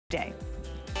day.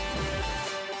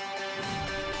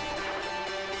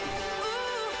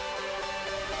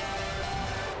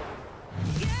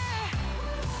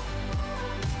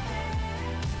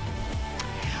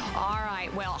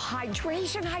 Well,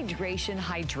 hydration, hydration,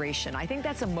 hydration. I think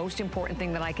that's the most important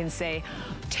thing that I can say.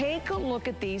 Take a look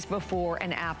at these before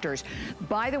and afters.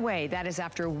 By the way, that is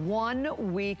after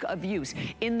 1 week of use.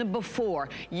 In the before,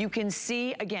 you can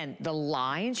see, again, the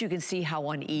lines. You can see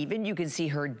how uneven. You can see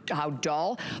how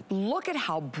dull. Look at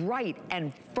how bright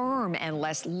and firm and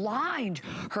less lined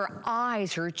her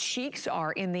eyes, her cheeks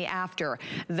are in the after.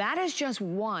 That is just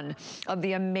one of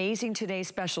the amazing today's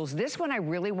specials. This one I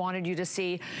really wanted you to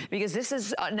see because this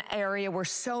is an area where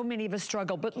so many of us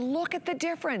struggle, but look at the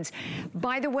difference.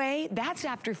 By the way, that's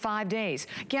after 5 days.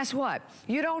 Guess what?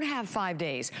 You don't have 5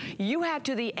 days. You have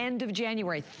to the end of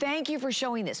January. Thank you for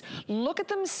showing this. Look at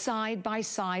them side by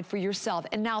side for yourself.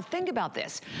 And now think about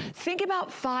this. Think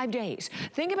about 5 days.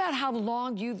 Think about how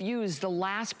long you've used the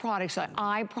last products, the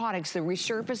eye products, the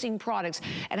resurfacing products,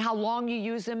 and how long you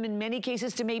use them in many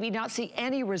cases to maybe not see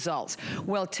any results.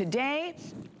 Well, today,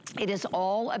 it is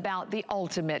all about the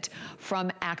ultimate from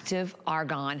Active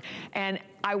Argan. And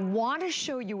I want to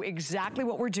show you exactly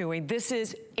what we're doing. This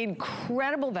is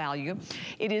incredible value.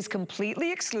 It is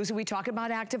completely exclusive. We talk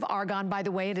about Active Argan, by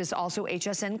the way. It is also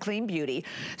HSN Clean Beauty.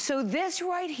 So this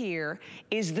right here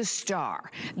is the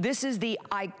star. This is the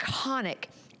iconic,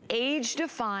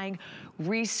 age-defying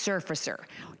resurfacer.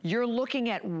 You're looking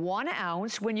at 1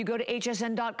 ounce. When you go to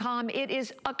hsn.com, it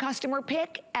is a customer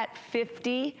pick at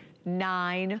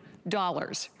 $59,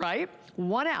 right?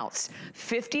 1 ounce,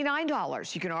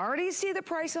 $59. You can already see the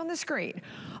price on the screen.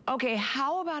 Okay,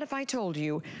 how about if I told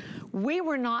you we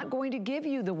were not going to give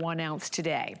you the 1 ounce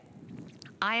today?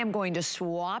 I am going to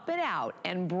swap it out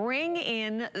and bring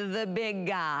in the big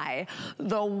guy,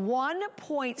 the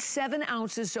 1.7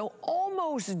 ounces, so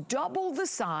almost double the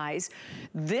size.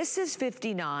 This is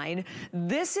 $59.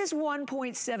 This is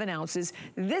 1.7 ounces.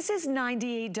 This is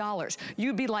 $98.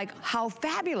 You'd be like, how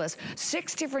fabulous.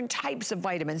 6 different types of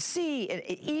vitamin C.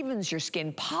 It evens your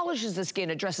skin, polishes the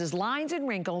skin, addresses lines and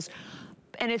wrinkles,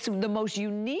 and it's the most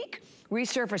unique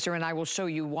resurfacer, and I will show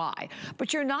you why.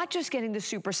 But you're not just getting the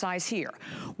super size here.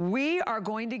 We are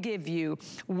going to give you,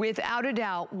 without a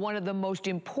doubt, one of the most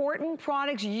important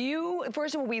products.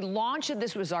 First of all, we launched it.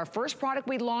 This was our first product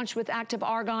we launched with Active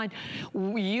Argan.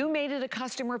 You made it a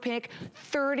customer pick,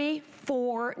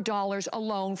 $34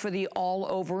 alone for the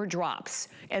all-over drops.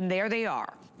 And there they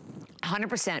are,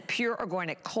 100% pure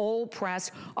organic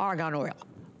cold-pressed argan oil.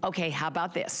 Okay, how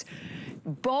about this?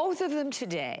 Both of them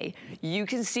today, you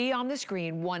can see on the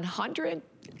screen,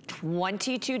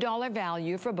 $122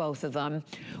 value for both of them.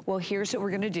 Well, here's what we're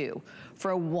gonna do.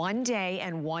 For 1 day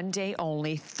and 1 day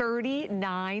only,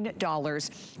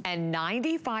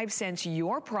 $39.95,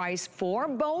 your price for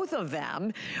both of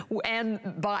them. And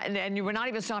you were not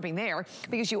even stopping there,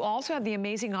 because you also have the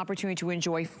amazing opportunity to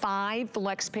enjoy 5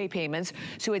 flex pay payments.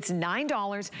 So it's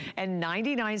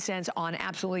 $9.99 on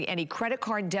absolutely any credit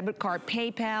card, debit card,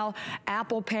 PayPal,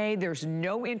 Apple Pay. There's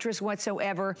no interest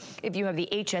whatsoever. If you have the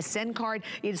HSN card,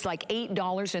 it's like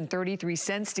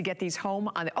 $8.33 to get these home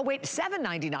on the, oh wait,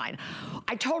 $7.99.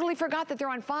 I totally forgot that they're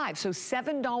on 5, so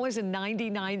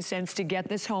 $7.99 to get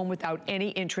this home without any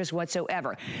interest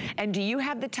whatsoever. And do you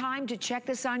have the time to check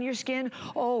this on your skin?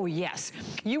 Oh yes.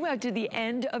 You have to the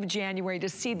end of January to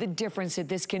see the difference that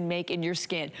this can make in your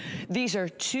skin. These are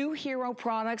 2 hero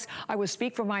products. I will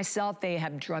speak for myself. They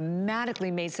have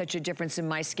dramatically made such a difference in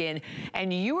my skin.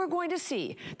 And you are going to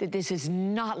see that this is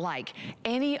not like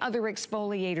any other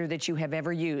exfoliator that you have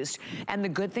ever used. And the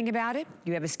good thing about it,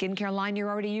 you have a skincare line you're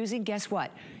already using. Guess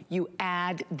what? You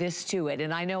add this to it.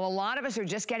 And I know a lot of us are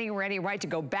just getting ready, right, to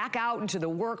go back out into the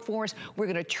workforce. We're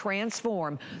gonna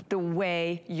transform the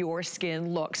way your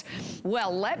skin looks.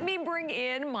 Well, let me bring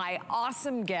in my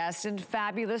awesome guest and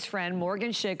fabulous friend,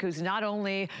 Morgan Schick, who's not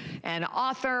only an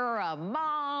author, a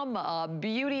mom, a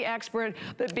beauty expert,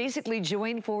 but basically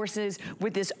joined forces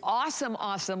with this awesome,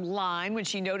 awesome line when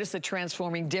she noticed the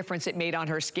transforming difference it made on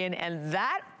her skin. And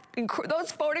that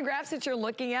those photographs that you're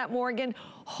looking at, Morgan,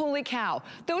 holy cow.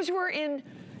 Those were in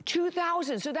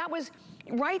 2000. So that was,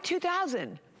 right,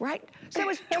 2000, right? So that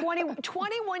was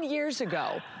 21 years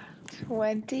ago.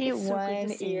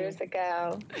 21 years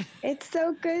ago. It's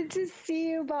so good to see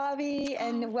you, Bobby,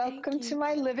 and welcome to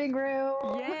my living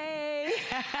room. Yay!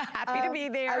 Happy to be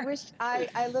there.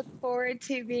 I look forward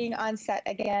to being on set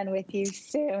again with you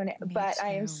soon, but I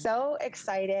am so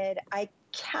excited. I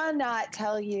cannot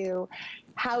tell you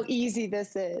how easy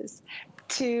this is.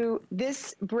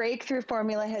 This breakthrough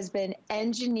formula has been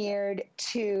engineered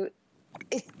to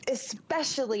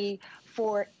especially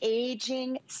for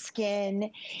aging skin,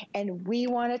 and we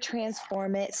want to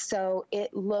transform it so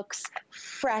it looks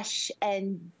fresh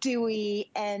and dewy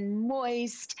and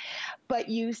moist, but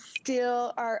you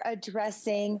still are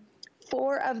addressing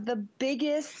 4 of the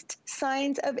biggest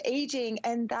signs of aging,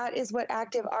 and that is what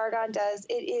Active Argan does.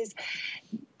 It is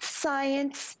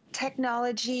science,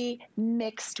 technology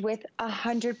mixed with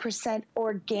 100%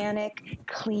 organic,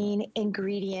 clean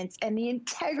ingredients, and the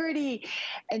integrity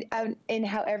in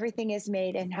how everything is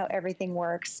made and how everything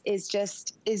works is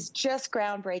just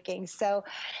groundbreaking. So,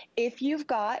 if you've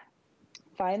got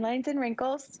fine lines and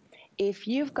wrinkles, if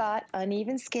you've got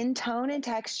uneven skin tone and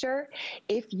texture,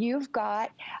 if you've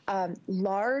got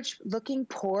large looking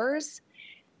pores,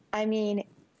 I mean,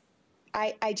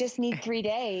 I just need 3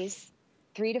 days.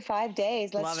 3 to 5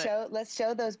 days. Let's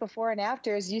show those before and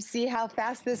afters. You see how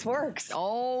fast this works.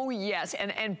 Oh, yes.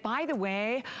 And by the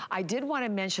way, I did want to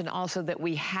mention also that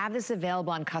we have this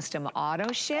available on custom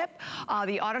auto ship.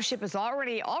 The auto ship is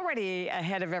already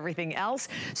ahead of everything else.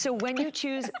 So when you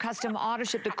choose custom auto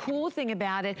ship, the cool thing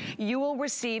about it, you will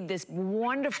receive this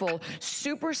wonderful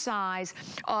super size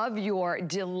of your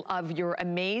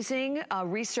amazing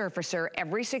resurfacer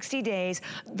every 60 days.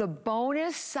 The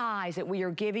bonus size that we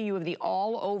are giving you of the all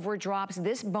over drops,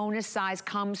 this bonus size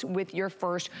comes with your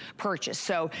first purchase.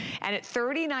 So, and at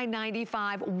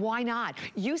 $39.95, why not?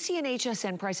 You see an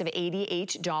HSN price of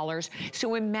 $88.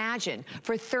 So imagine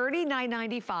for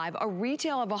 $39.95, a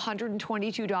retail of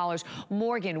 $122.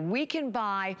 Morgan, we can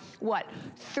buy what?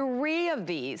 3 of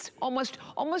these, almost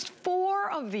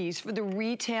 4 of these for the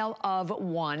retail of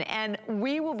 1. And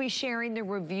we will be sharing the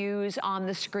reviews on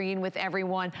the screen with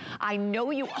everyone. I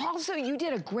know you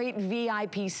did a great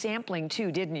VIP sampling too,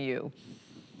 didn't you?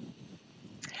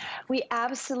 We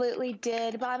absolutely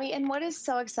did, Bobby. And what is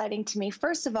so exciting to me,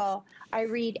 first of all, I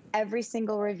read every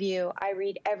single review. I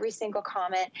read every single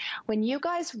comment. When you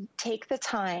guys take the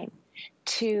time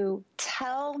to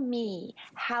tell me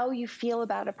how you feel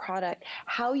about a product,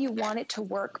 how you want it to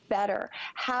work better,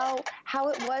 how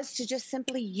it was to just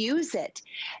simply use it,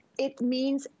 it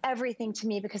means everything to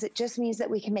me, because it just means that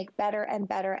we can make better and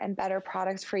better and better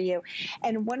products for you.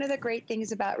 And one of the great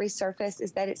things about Resurface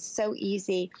is that it's so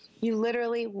easy. You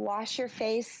literally wash your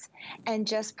face and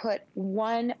just put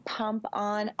 1 pump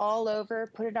on all over,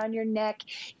 put it on your neck.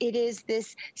 It is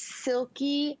this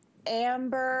silky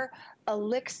amber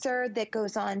elixir that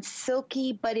goes on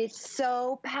silky, but it's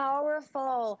so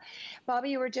powerful. Bobby,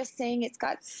 you were just saying it's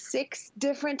got 6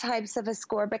 different types of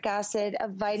ascorbic acid,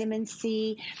 of vitamin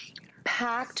C,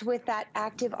 packed with that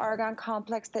active argan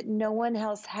complex that no one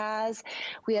else has.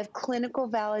 We have clinical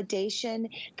validation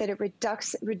that it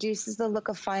reduces the look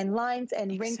of fine lines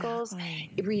and wrinkles.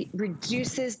 It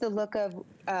reduces the look of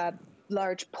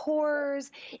large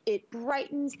pores, it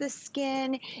brightens the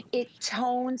skin, it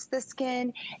tones the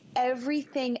skin,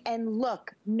 everything. And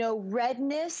look, no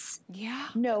redness,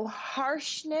 no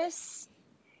harshness.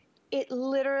 It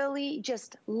literally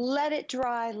just let it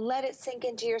dry, let it sink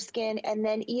into your skin, and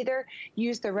then either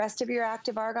use the rest of your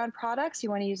Active Argan products. You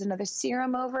want to use another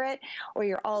serum over it, or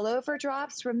your all over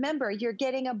drops. Remember, you're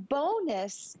getting a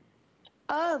bonus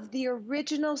of the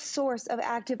original source of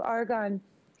Active Argan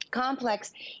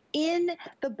complex in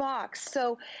the box.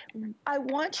 So I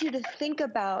want you to think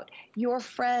about your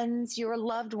friends, your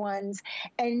loved ones,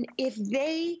 and if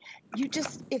they're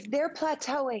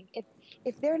plateauing,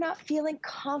 if they're not feeling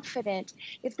confident,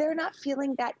 if they're not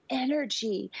feeling that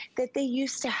energy that they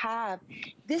used to have,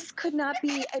 this could not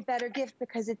be a better gift,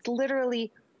 because it's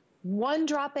literally 1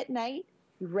 drop at night,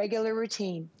 regular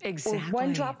routine. Exactly. Or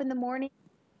 1 drop in the morning,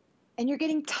 and you're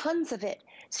getting tons of it.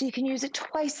 So you can use it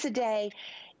twice a day.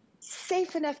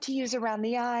 Safe enough to use around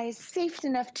the eyes, safe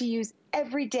enough to use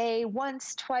every day,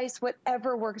 once, twice,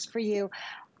 whatever works for you.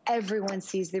 Everyone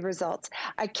sees the results.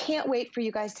 I can't wait for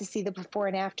you guys to see the before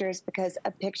and afters, because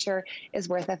a picture is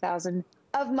worth 1,000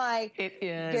 of my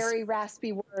very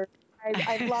raspy words.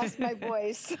 I've lost my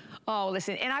voice. Oh,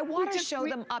 listen, and I want to show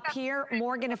them up here,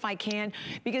 Morgan, if I can,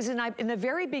 because in the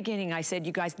very beginning, I said,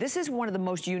 you guys, this is one of the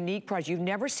most unique products. You've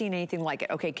never seen anything like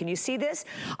it. Okay, can you see this?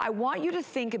 I want you to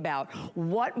think about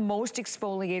what most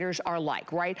exfoliators are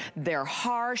like, right? They're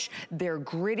harsh, they're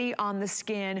gritty on the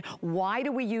skin. Why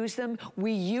do we use them?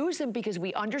 We use them because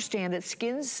we understand that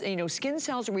skin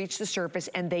cells reach the surface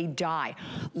and they die.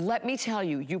 Let me tell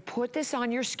you, you put this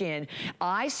on your skin.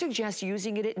 I suggest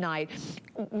using it at night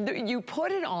You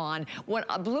put it on.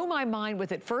 What blew my mind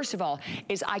with it, first of all,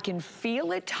 is I can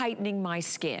feel it tightening my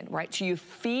skin, right? So you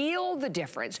feel the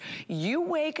difference. You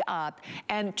wake up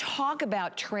and talk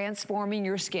about transforming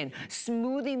your skin,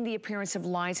 smoothing the appearance of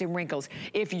lines and wrinkles.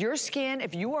 If your skin,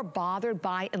 if you are bothered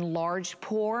by enlarged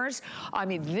pores, I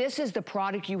mean, this is the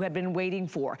product you have been waiting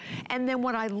for. And then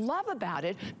what I love about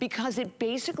it, because it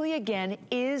basically, again,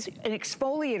 is an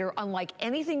exfoliator unlike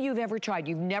anything you've ever tried.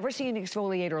 You've never seen an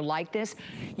exfoliator like this.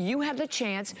 You have the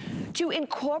chance to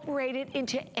incorporate it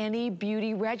into any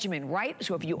beauty regimen, right?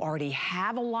 So if you already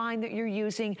have a line that you're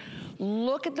using,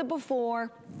 look at the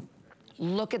before,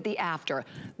 look at the after.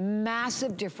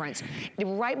 Massive difference.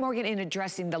 Right, Morgan, in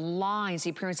addressing the lines,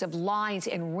 the appearance of lines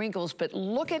and wrinkles, but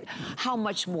look at how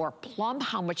much more plump,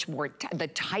 how much more the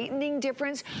tightening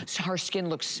difference. So her skin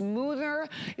looks smoother,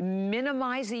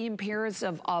 minimize the appearance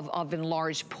of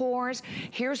enlarged pores.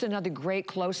 Here's another great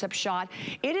close-up shot.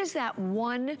 It is that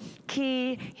one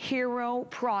key hero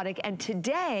product, and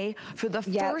today, for the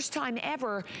first time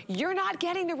ever, you're not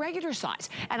getting the regular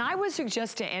size. And I would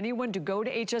suggest to anyone to go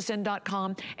to hsn.com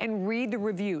and read the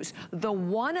reviews. The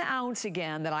 1 ounce,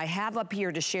 again, that I have up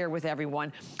here to share with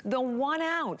everyone, the 1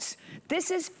 ounce,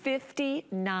 this is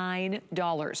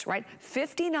 $59, right?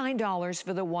 $59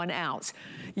 for the 1 ounce.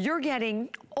 You're getting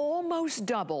almost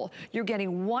double. You're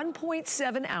getting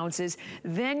 1.7 ounces,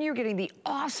 then you're getting the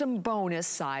awesome bonus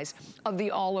size of the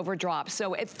all-over drop.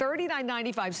 So at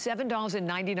 $39.95,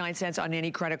 $7.99 on any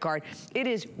credit card, it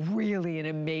is really an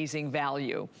amazing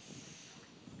value.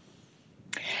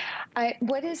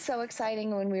 What is so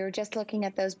exciting when we were just looking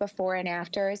at those before and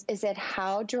afters is that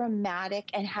how dramatic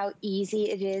and how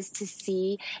easy it is to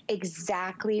see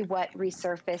exactly what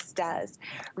Resurface does.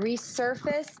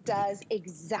 Resurface does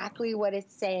exactly what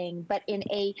it's saying, but in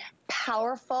a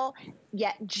powerful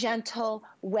yet gentle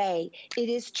way. It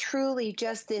is truly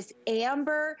just this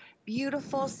amber,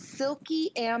 beautiful,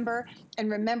 silky amber. And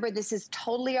remember, this is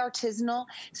totally artisanal.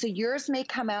 So yours may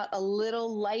come out a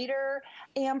little lighter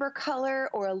amber color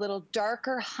or a little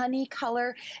darker honey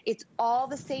color. It's all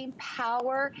the same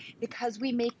power because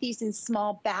we make these in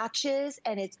small batches,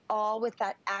 and it's all with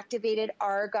that activated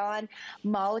argan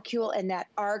molecule and that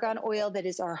argan oil that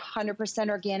is our 100%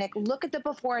 organic. Look at the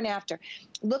before and after.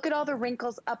 Look at all the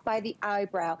wrinkles up by the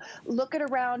eyebrow. Look at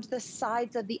around the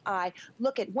sides of the eye.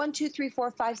 Look at 1, 2, 3,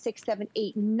 4, 5, 6, 7,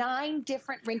 8, 9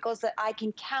 different wrinkles that I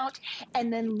can count.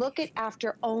 And then look at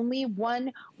after only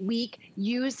 1 week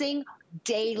using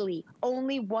daily,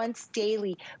 only once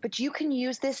daily. But you can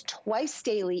use this twice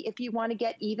daily if you want to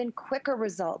get even quicker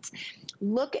results.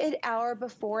 Look at our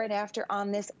before and after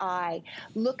on this eye.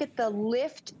 Look at the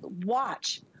lift.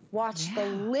 Watch the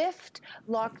lift,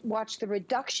 watch the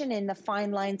reduction in the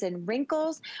fine lines and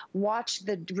wrinkles, watch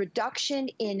the reduction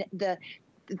in the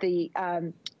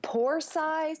pore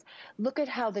size. Look at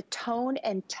how the tone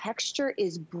and texture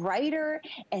is brighter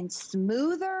and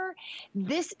smoother.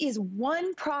 This is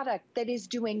one product that is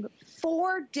doing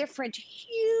 4 different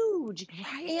huge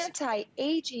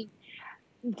anti-aging.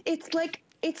 It's like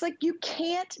you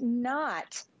can't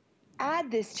not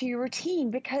add this to your routine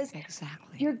because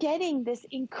you're getting this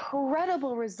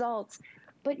incredible results,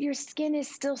 but your skin is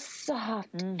still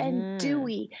soft and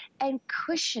dewy and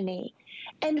cushiony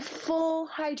and full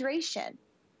hydration.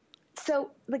 So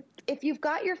like if you've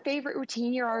got your favorite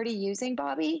routine you're already using,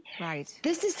 Bobby,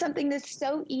 this is something that's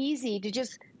so easy to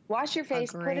just wash your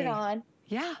face, put it on,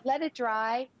 let it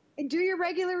dry, and do your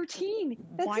regular routine.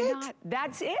 Why not?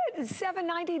 That's it. It's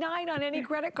 $7.99 on any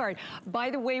credit card.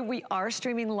 By the way, we are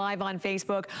streaming live on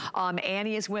Facebook.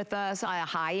 Annie is with us.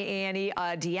 Hi, Annie.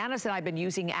 Deanna said, I've been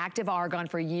using Active Argan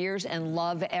for years and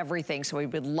love everything. So we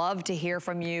would love to hear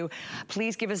from you.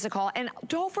 Please give us a call. And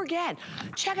don't forget,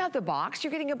 check out the box.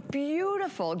 You're getting a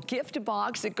beautiful gift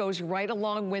box that goes right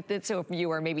along with it. So if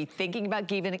you are maybe thinking about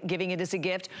giving it as a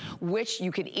gift, which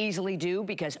you can easily do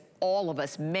because all of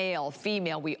us, male,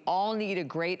 female, we all need a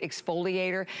great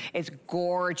exfoliator. It's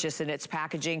gorgeous in its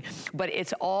packaging, but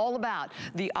it's all about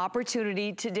the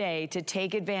opportunity today to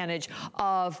take advantage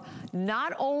of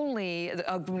not only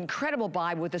an incredible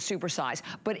buy with the super size,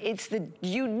 but it's the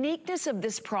uniqueness of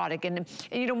this product. And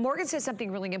you know, Morgan said something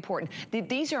really important.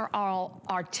 These are all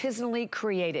artisanally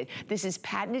created. This is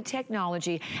patented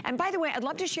technology. And by the way, I'd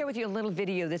love to share with you a little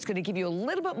video that's going to give you a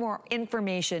little bit more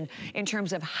information in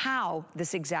terms of how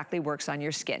this exactly works on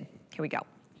your skin. Here we go.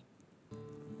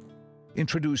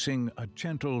 Introducing a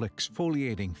gentle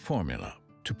exfoliating formula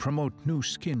to promote new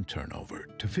skin turnover,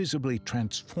 to visibly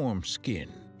transform skin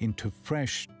into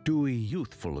fresh, dewy,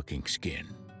 youthful-looking skin,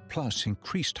 plus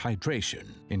increased hydration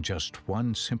in just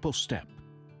one simple step.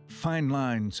 Fine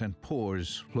lines and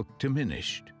pores look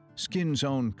diminished. Skin's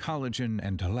own collagen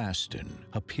and elastin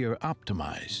appear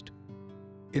optimized.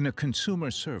 In a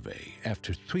consumer survey,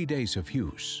 after 3 days of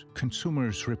use,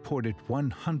 consumers reported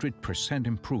 100%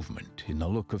 improvement in the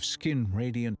look of skin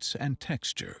radiance and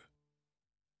texture.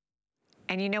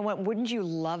 And you know what? Wouldn't you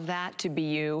love that to be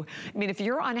you? I mean, if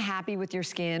you're unhappy with your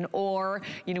skin, or,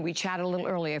 you know, we chatted a little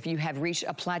earlier, if you have reached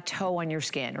a plateau on your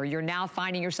skin, or you're now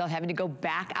finding yourself having to go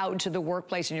back out into the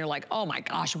workplace and you're like, oh my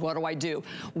gosh, what do I do?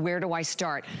 Where do I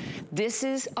start? This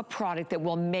is a product that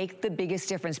will make the biggest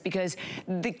difference, because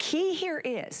the key here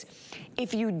is,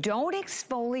 if you don't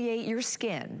exfoliate your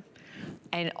skin,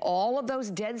 and all of those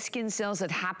dead skin cells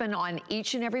that happen on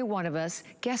each and every one of us,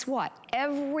 guess what?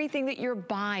 Everything that you're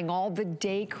buying, all the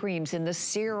day creams and the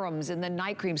serums and the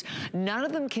night creams, none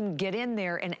of them can get in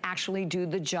there and actually do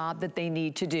the job that they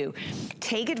need to do.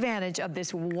 Take advantage of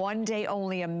this one day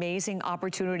only amazing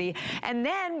opportunity, and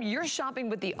then you're shopping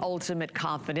with the ultimate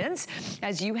confidence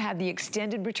as you have the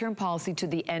extended return policy to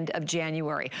the end of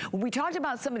January. When we talked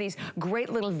about some of these great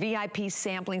little VIP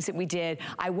samplings that we did,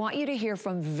 I want you to hear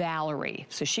from Valerie,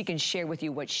 so she can share with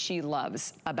you what she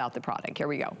loves about the product. Here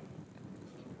we go.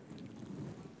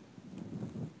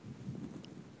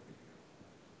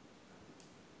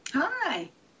 Hi.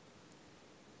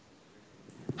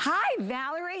 Hi,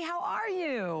 Valerie. How are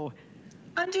you?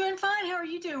 I'm doing fine. How are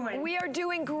you doing? We are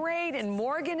doing great, and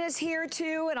Morgan is here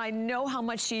too, and I know how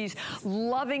much she's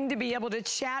loving to be able to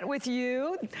chat with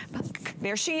you.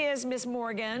 There she is, Miss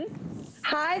Morgan.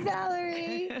 Hi,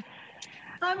 Valerie.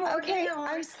 Okay,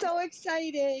 I'm so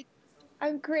excited.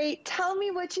 I'm great. Tell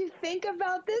me what you think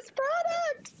about this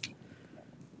product.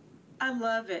 I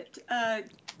love it.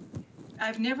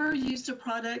 I've never used a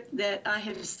product that I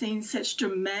have seen such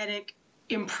dramatic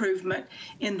improvement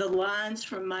in the lines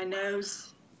from my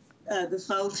nose, the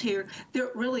folds here. They're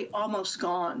really almost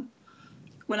gone.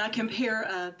 When I compare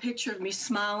a picture of me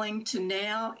smiling to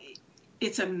now,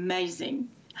 it's amazing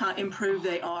how improved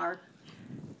they are.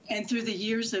 And through the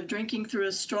years of drinking through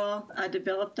a straw, I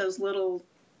developed those little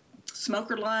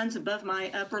smoker lines above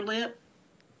my upper lip.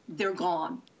 They're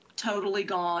gone, totally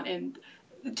gone. And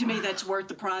to me, that's worth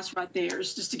the price right there,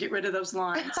 is just to get rid of those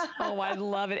lines. Oh, I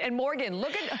love it. And Morgan,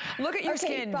 look at your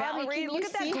skin. Bobby, Valerie, look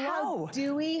at that glow. How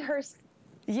dewy her.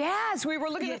 Yes, we were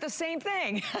looking at the same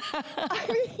thing. I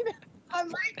mean, I'm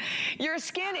like, your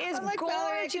skin is I'm like, gorgeous,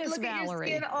 Valerie. I could look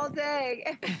Valerie. at your skin all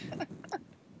day.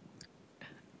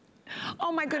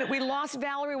 Oh my goodness, we lost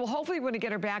Valerie. Well, hopefully we're gonna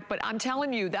get her back, but I'm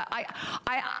telling you that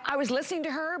I was listening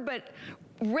to her, but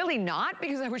really not,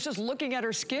 because I was just looking at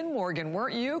her skin, Morgan,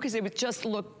 weren't you? Because it would just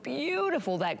look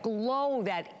beautiful, that glow,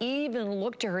 that even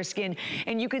look to her skin,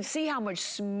 and you could see how much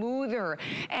smoother.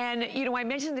 And, you know, I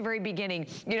mentioned at the very beginning,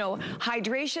 you know,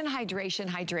 hydration, hydration,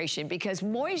 hydration, because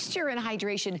moisture and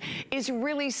hydration is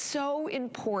really so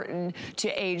important to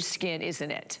aged skin,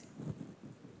 isn't it?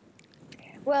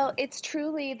 Well, it's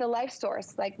truly the life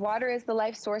source. Like, water is the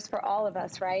life source for all of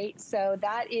us, right? So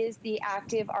that is the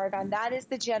active argan. That is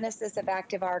the genesis of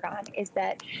active argan, is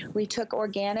that we took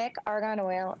organic argan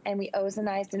oil and we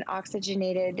ozonized and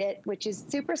oxygenated it, which is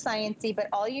super sciencey, but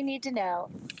all you need to know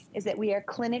is that we are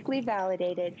clinically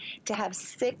validated to have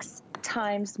 6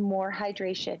 times more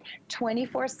hydration,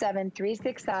 24/7,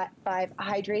 365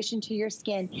 hydration to your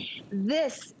skin.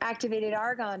 This activated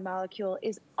argan molecule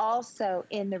is also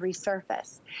in the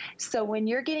resurface. So when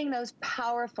you're getting those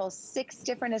powerful 6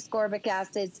 different ascorbic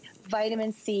acids,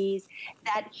 vitamin C's,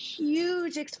 that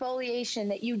huge exfoliation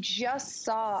that you just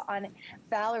saw on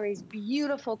Valerie's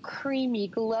beautiful, creamy,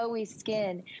 glowy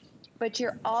skin, but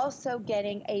you're also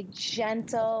getting a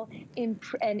gentle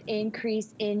an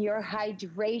increase in your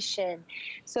hydration.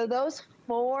 So those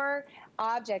 4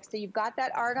 objects, so you've got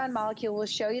that argan molecule, we'll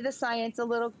show you the science a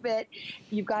little bit.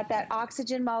 You've got that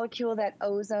oxygen molecule, that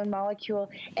ozone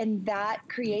molecule, and that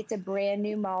creates a brand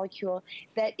new molecule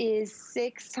that is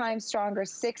 6 times stronger,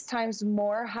 6 times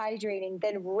more hydrating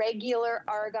than regular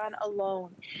argan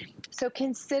alone. So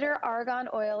consider argan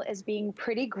oil as being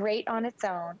pretty great on its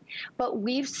own, but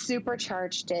we've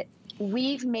supercharged it.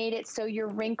 We've made it so your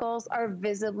wrinkles are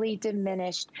visibly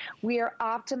diminished. We are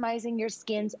optimizing your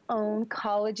skin's own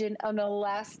collagen and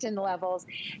elastin levels,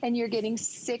 and you're getting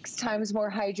 6 times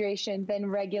more hydration than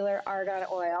regular argan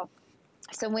oil.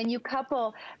 So when you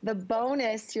couple the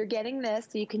bonus, you're getting this,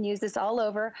 so you can use this all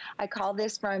over. I call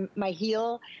this from my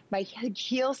heels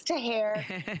to hair.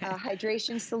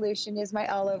 Hydration solution is my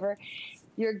all over.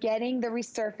 You're getting the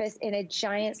resurface in a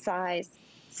giant size,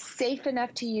 safe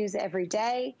enough to use every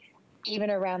day,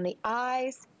 even around the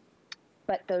eyes,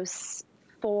 but those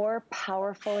 4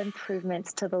 powerful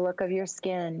improvements to the look of your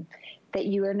skin that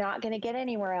you are not going to get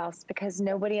anywhere else because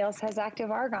nobody else has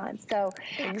active argan. So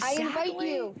I invite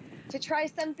you to try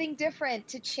something different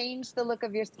to change the look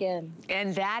of your skin.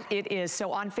 And that it is.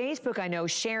 So on Facebook, I know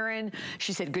Sharon,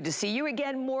 she said, good to see you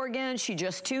again, Morgan. She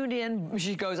just tuned in.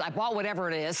 She goes, I bought whatever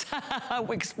it is.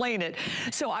 Explain it.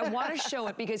 So I want to show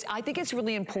it because I think it's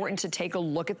really important to take a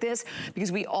look at this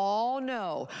because we all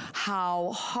know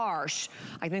how harsh,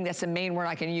 I think that's the main word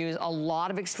I can use, a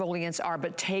lot of exfoliants are,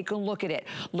 but take a look at it.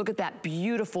 Look at that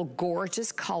beautiful,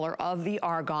 gorgeous color of the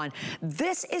argan.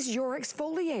 This is your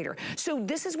exfoliator. So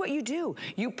this is what you do.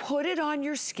 You put it on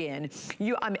your skin.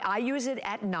 I use it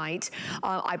at night.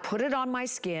 I put it on my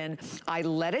skin. I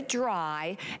let it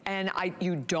dry, and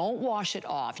you don't wash it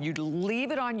off. You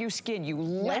leave it on your skin. You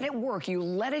let it work. You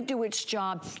let it do its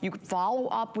job. You follow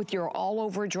up with your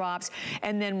all-over drops,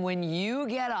 and then when you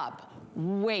get up,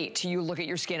 wait till you look at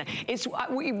your skin.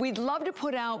 We'd love to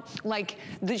put out like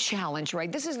the challenge,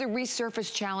 right? This is the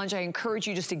Resurface Challenge. I encourage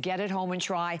you just to get it home and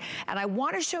try. And I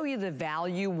want to show you the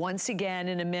value once again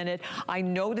in a minute. I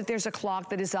know that there's a clock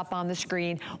that is up on the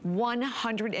screen.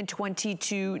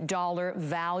 $122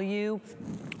 value,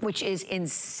 which is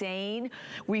insane.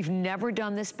 We've never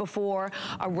done this before.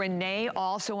 Renee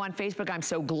also on Facebook, I'm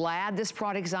so glad this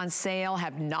product is on sale. I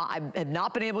have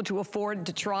not been able to afford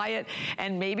to try it.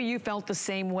 And maybe you felt the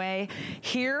same way.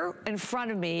 Here in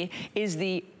front of me is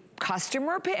the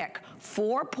customer pick,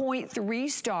 4.3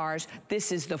 stars.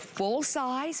 This is the full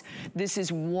size. This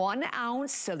is 1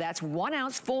 ounce, so that's 1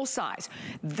 ounce full size.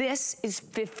 This is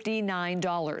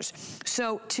 $59.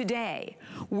 So today,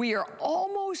 we are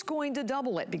almost going to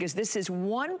double it because this is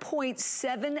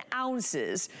 1.7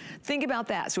 ounces. Think about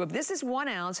that. So if this is 1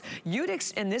 ounce,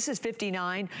 and this is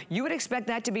 $59, you would expect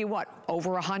that to be what,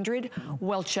 over 100?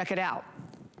 Well, check it out.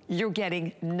 You're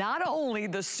getting not only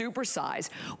the super size,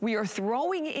 we are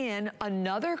throwing in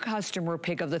another customer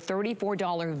pick of the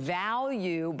 $34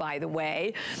 value, by the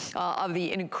way, of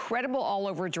the incredible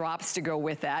all-over drops to go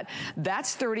with that.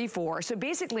 That's $34. So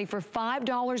basically for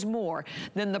 $5 more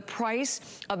than the price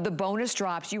of the bonus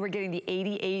drops, you are getting the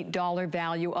 $88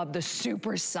 value of the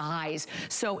super size.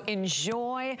 So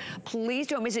enjoy. Please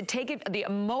don't miss it. Take it.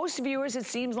 Most viewers, it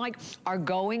seems like, are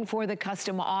going for the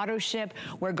custom auto ship.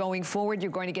 We're going forward.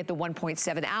 You're going to get the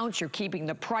 1.7 ounce. You're keeping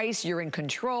the price. You're in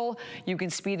control. You can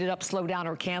speed it up, slow down,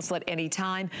 or cancel at any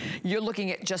time. You're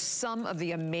looking at just some of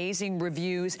the amazing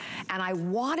reviews. And I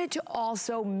wanted to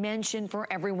also mention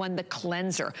for everyone the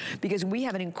cleanser, because we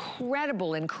have an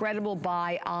incredible, incredible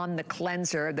buy on the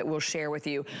cleanser that we'll share with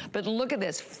you. But look at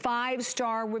this,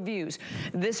 5-star reviews.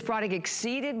 This product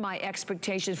exceeded my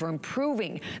expectations for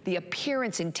improving the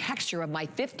appearance and texture of my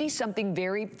 50-something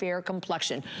very fair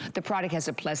complexion. The product has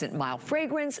a pleasant, mild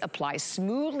fragrance, applies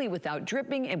smoothly without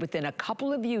dripping, and within a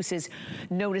couple of uses,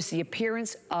 notice the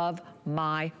appearance of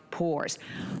my pores.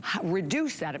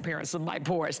 Reduce that appearance of my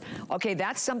pores. Okay,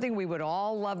 that's something we would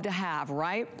all love to have,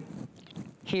 right?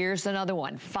 Here's another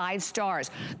one, 5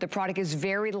 stars. The product is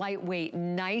very lightweight,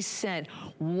 nice scent.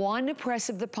 One press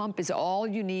of the pump is all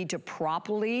you need to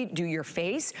properly do your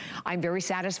face. I'm very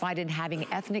satisfied in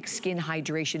having ethnic skin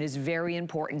hydration is very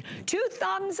important. 2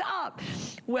 thumbs up.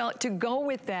 Well, to go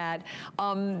with that,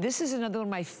 this is another one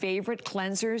of my favorite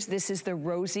cleansers. This is the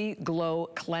Rosy Glow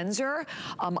Cleanser.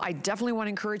 I definitely want to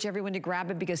encourage everyone to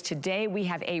grab it because today we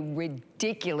have a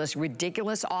ridiculous,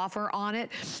 ridiculous offer on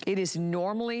it. It is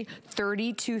normally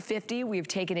 $32.50. We've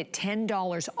taken it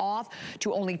 $10 off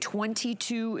to only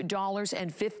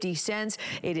 $22.50.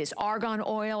 It is argan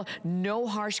oil, no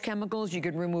harsh chemicals. You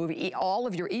can remove all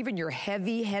of even your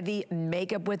heavy, heavy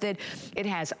makeup with it. It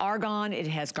has argan, it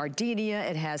has gardenia,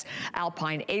 it has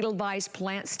alpine edelweiss,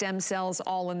 plant stem cells,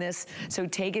 all in this. So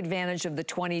take advantage of the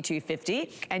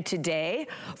 $22.50. And today,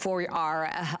 for our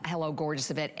Hello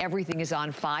Gorgeous event, everything is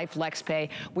on 5 FlexPay,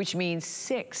 which means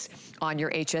 6 on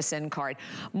your HSN card.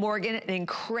 Morgan, an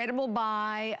incredible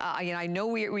buy. I know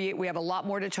we have a lot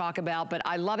more to talk about, but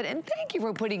I love it. And thank you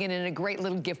for putting it in a great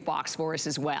little gift box for us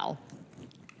as well.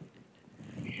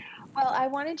 Well, I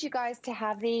wanted you guys to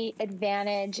have the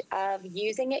advantage of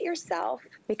using it yourself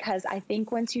because I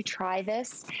think once you try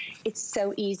this, it's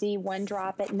so easy. 1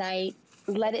 drop at night.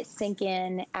 Let it sink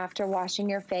in after washing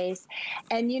your face.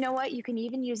 And you know what? You can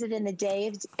even use it in the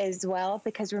day as well,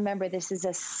 because remember, this is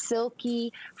a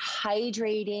silky,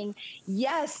 hydrating.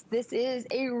 Yes, this is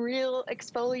a real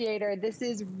exfoliator. This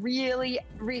is really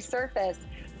Resurface,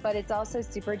 but it's also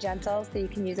super gentle, so you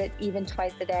can use it even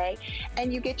twice a day.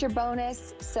 And you get your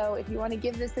bonus. So if you want to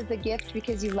give this as a gift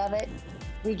because you love it,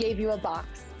 we gave you a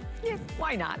box. Yeah,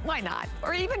 why not? Why not?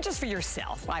 Or even just for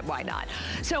yourself, why not?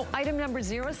 So item number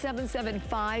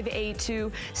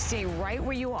 077582, stay right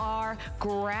where you are.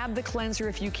 Grab the cleanser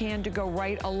if you can to go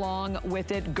right along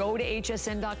with it. Go to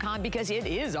hsn.com because it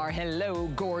is our Hello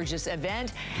Gorgeous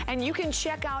event. And you can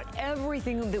check out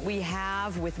everything that we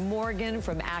have with Morgan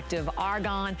from Active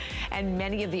Argan and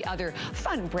many of the other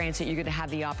fun brands that you're going to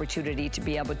have the opportunity to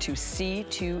be able to see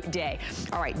today.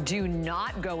 All right, do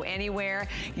not go anywhere.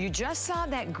 You just saw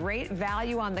that great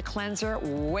value on the cleanser.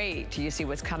 Wait till you see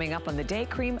what's coming up on the day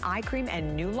cream, eye cream,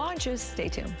 and new launches. Stay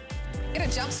tuned. Get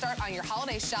a jump start on your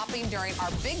holiday shopping during our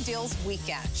Big Deals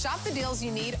Weekend. Shop the deals you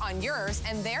need on yours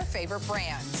and their favorite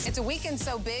brands. It's a weekend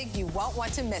so big you won't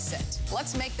want to miss it.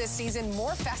 Let's make this season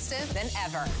more festive than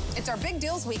ever. It's our Big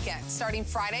Deals Weekend starting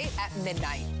Friday at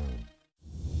midnight.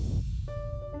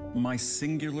 My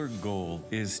singular goal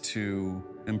is to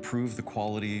improve the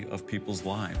quality of people's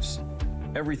lives.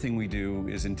 Everything we do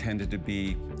is intended to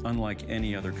be unlike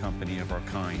any other company of our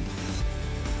kind.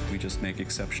 We just make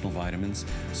exceptional vitamins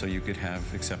so you could have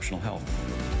exceptional health.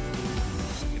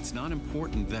 It's not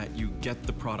important that you get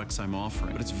the products I'm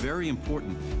offering, but it's very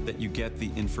important that you get the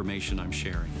information I'm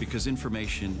sharing, because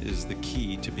information is the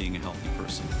key to being a healthy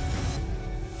person.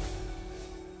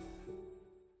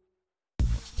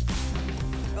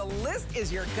 The list is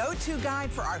your go-to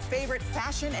guide for our favorite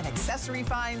fashion and accessory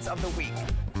finds of the week.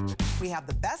 We have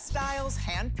the best styles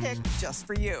handpicked just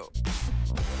for you.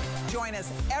 Join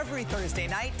us every Thursday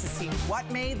night to see what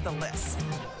made the list.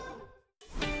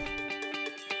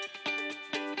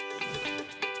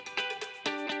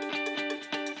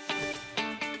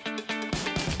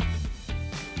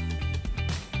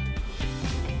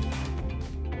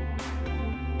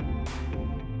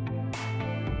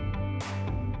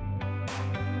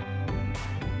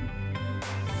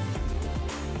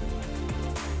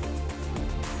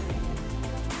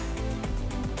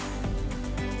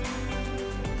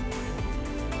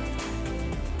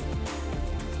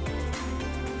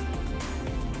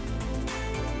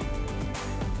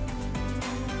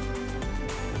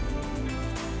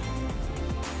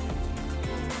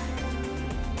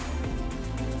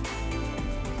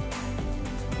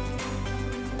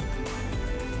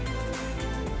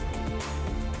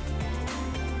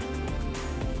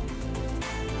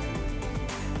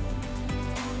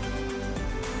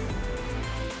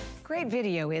 Great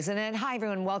video, isn't it? Hi,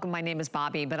 everyone. Welcome. My name is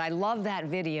Bobby, but I love that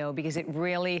video because it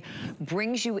really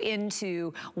brings you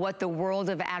into what the world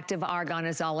of Active Argan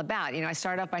is all about. You know, I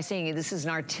start off by saying this is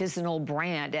an artisanal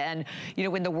brand. And, you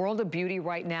know, in the world of beauty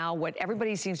right now, what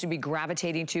everybody seems to be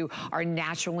gravitating to are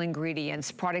natural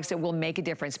ingredients, products that will make a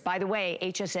difference. By the way,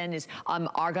 HSN is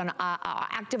Argan,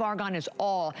 Active Argan is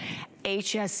all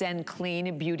HSN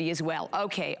clean beauty as well.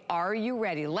 Okay, are you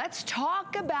ready? Let's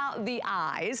talk about the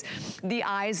eyes. The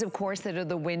eyes, of course, that are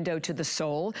the window to the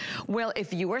soul. Well,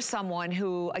 if you are someone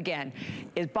who, again,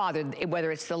 is bothered,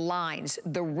 whether it's the lines,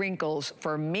 the wrinkles,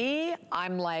 for me,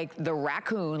 I'm like the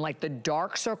raccoon, like the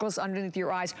dark circles underneath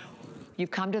your eyes,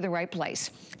 you've come to the right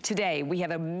place. Today, we have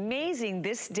amazing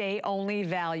this day only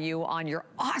value on your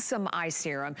awesome eye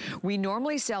serum. We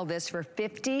normally sell this for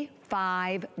 $55.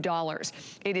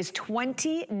 It is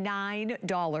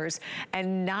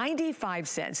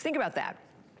 $29.95. Think about that.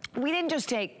 We didn't just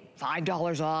take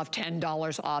 $5 off,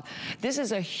 $10 off. This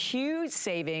is a huge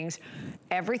savings.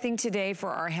 Everything today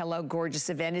for our Hello Gorgeous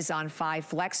event is on 5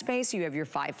 FlexPay. You have your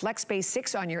 5 FlexPay,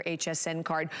 6 on your HSN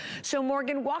card. So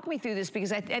Morgan, walk me through this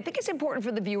because I think it's important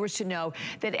for the viewers to know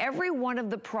that every one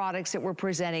of the products that we're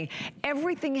presenting,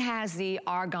 everything has the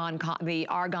Argan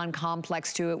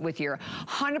complex to it with your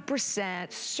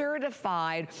 100%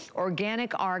 certified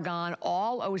organic argan,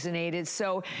 all ozonated.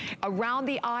 So around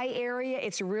the eye area,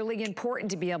 it's really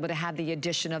important to be able to have the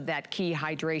addition of that key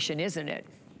hydration, isn't it?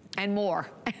 And more.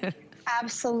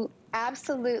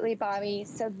 Absolutely, Bobby.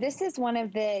 So this is one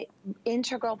of the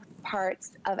integral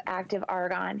parts of Active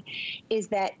Argan, is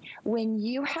that when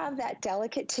you have that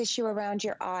delicate tissue around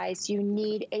your eyes, you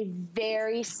need a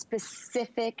very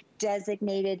specific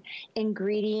designated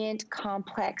ingredient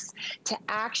complex to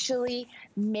actually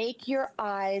make your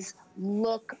eyes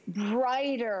look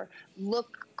brighter,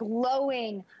 look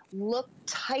glowing, look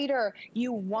tighter.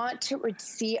 You want to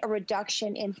see a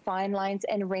reduction in fine lines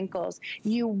and wrinkles.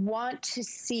 You want to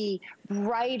see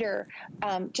brighter,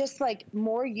 just like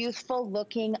more youthful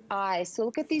looking eyes. So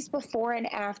look at these before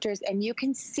and afters, and you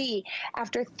can see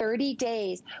after 30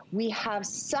 days, we have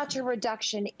such a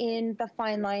reduction in the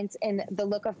fine lines and the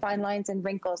look of fine lines and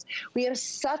wrinkles. We have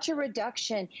such a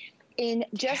reduction in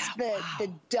just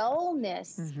the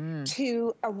dullness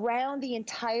to around the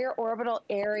entire orbital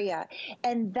area.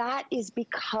 And that is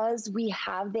because we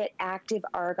have that active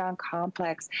argan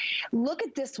complex. Look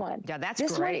at this one. Yeah, that's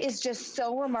this great. One is just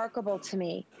so remarkable to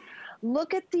me.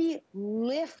 Look at the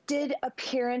lifted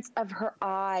appearance of her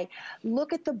eye.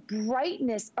 Look at the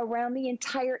brightness around the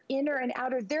entire inner and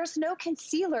outer. There's no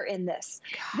concealer in this.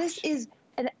 Gosh. This is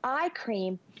an eye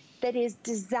cream that is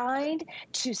designed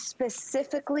to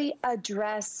specifically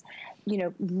address, you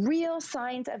know, real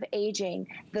signs of aging,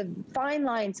 the fine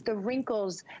lines, the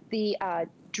wrinkles, the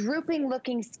drooping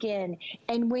looking skin.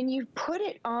 And when you put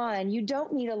it on, you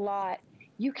don't need a lot.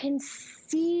 You can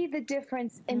see the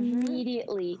difference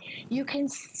immediately. You can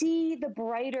see the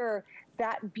brighter,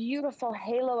 that beautiful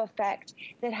halo effect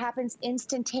that happens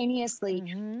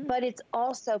instantaneously, but it's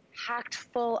also packed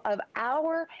full of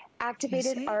our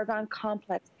activated argan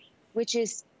complex, which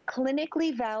is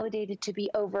clinically validated to be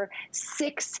over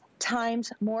 6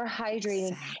 times more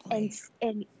hydrating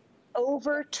and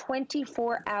over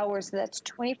 24 hours. So that's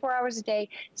 24 hours a day,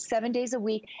 7 days a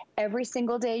week. Every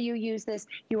single day you use this,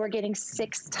 you are getting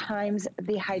 6 times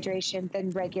the hydration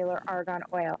than regular argan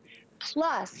oil.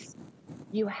 Plus,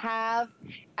 you have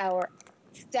our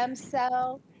stem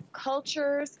cell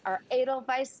cultures, our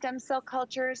Edelweiss stem cell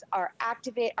cultures, our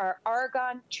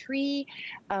argan tree,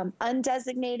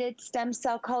 undesignated stem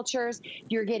cell cultures.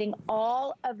 You're getting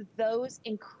all of those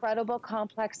incredible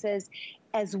complexes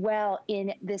as well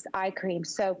in this eye cream.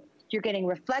 So you're getting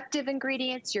reflective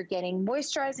ingredients, you're getting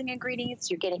moisturizing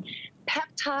ingredients, you're getting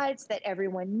peptides that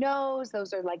everyone knows.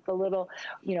 Those are like the little,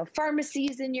 you know,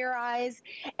 pharmacies in your eyes.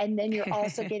 And then you're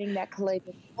also getting that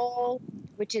collagen oil,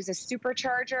 which is a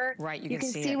supercharger. Right, you can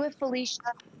see with Felicia,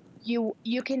 you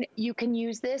can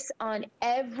use this on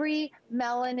every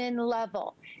melanin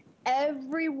level.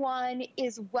 Everyone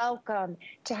is welcome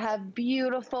to have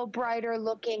beautiful, brighter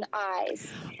looking eyes.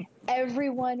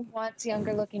 Everyone wants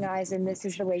younger looking eyes, and this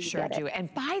is the way you get it. Sure do.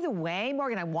 And by the way,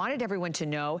 Morgan, I wanted everyone to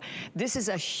know this is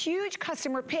a huge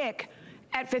customer pick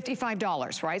at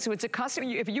 $55, right? So it's a custom,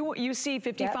 if you see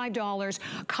 $55,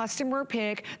 customer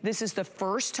pick, this is the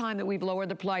first time that we've lowered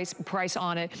the price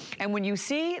on it. And when you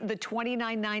see the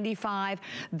 $29.95,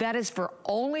 that is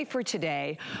only for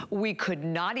today. We could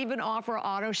not even offer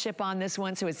auto ship on this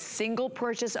one, so it's single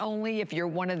purchase only. If you're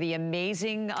one of the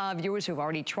amazing viewers who've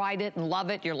already tried it and love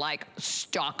it, you're like,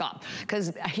 stock up.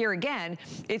 Because here again,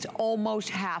 it's almost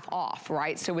half off,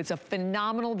 right? So it's a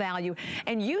phenomenal value.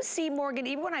 And you see, Morgan,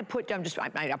 even when I put,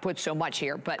 I put so much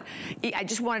here, but I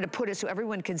just wanted to put it so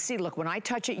everyone can see. Look, when I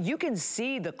touch it, you can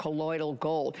see the colloidal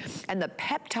gold and the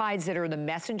peptides that are the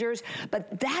messengers,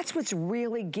 but that's what's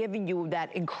really giving you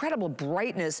that incredible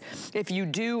brightness if you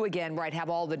do, again, right, have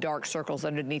all the dark circles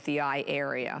underneath the eye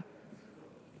area.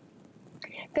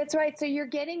 That's right. So you're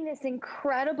getting this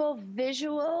incredible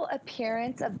visual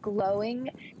appearance of glowing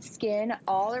skin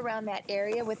all around that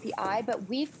area with the eye, but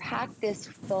we've packed this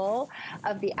full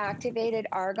of the activated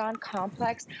argan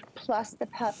complex, plus the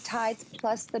peptides,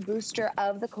 plus the booster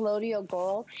of the colloidal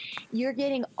gold. You're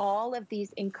getting all of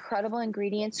these incredible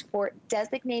ingredients for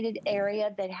designated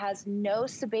area that has no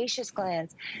sebaceous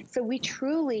glands. So we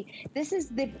truly, this is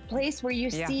the place where you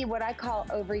see what I call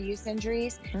overuse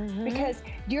injuries, because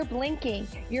you're blinking,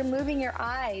 you're moving your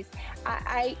eyes.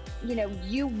 You know,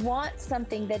 you want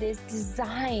something that is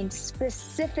designed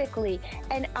specifically,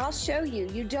 and I'll show you.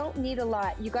 You don't need a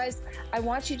lot. You guys, I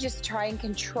want you to just try and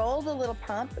control the little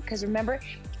pump, because remember,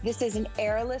 this is an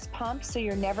airless pump, so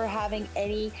you're never having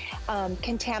any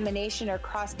contamination or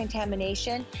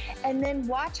cross-contamination. And then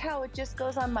watch how it just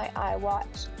goes on my eye.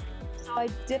 Watch. So I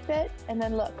dip it, and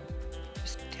then look.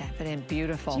 Just tap it in.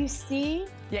 Beautiful. Do you see?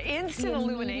 Yeah, instant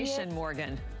illumination,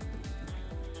 Morgan.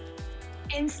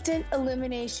 Instant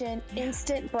illumination,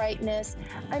 instant brightness.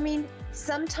 I mean,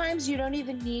 sometimes you don't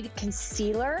even need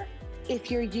concealer if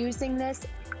you're using this,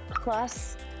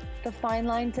 plus the fine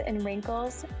lines and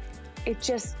wrinkles.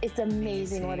 It's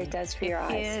amazing what it does for your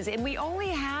eyes. It is, and we only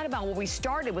had about, well, we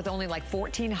started with only like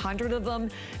 1,400 of them,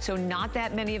 so not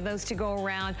that many of those to go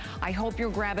around. I hope you'll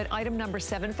grab it. Item number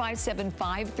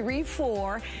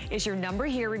 757534 is your number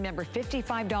here. Remember,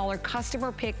 $55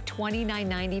 customer pick,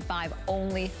 $29.95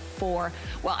 only for,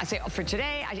 well, I say for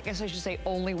today, I guess I should say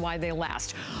only while they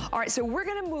last. All right, so we're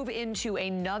gonna move into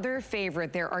another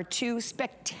favorite. There are 2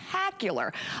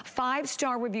 spectacular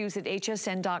 5-star reviews at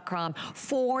hsn.com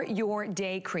for your your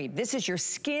day cream. This is your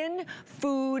Skin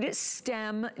Food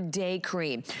Stem Day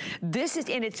Cream. This is,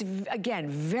 and it's, again,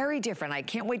 very different. I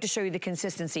can't wait to show you the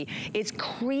consistency. It's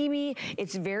creamy.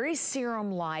 It's very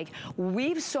serum-like.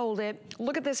 We've sold it,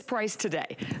 look at this price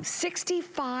today.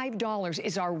 $65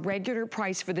 is our regular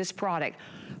price for this product.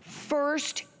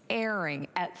 First airing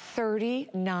at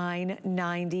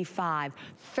 $39.95.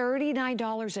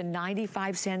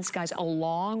 $39.95, guys,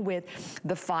 along with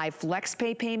the 5 flex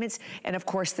pay payments and, of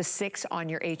course, the 6 on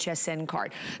your HSN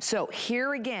card. So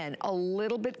here again, a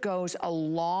little bit goes a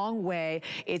long way.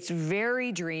 It's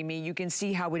very dreamy. You can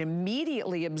see how it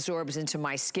immediately absorbs into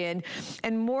my skin.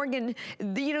 And Morgan,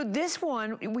 you know, this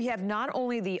one, we have not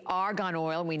only the argan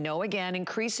oil, we know, again,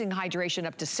 increasing hydration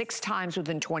up to 6 times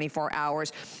within 24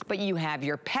 hours, but you have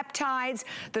your peptides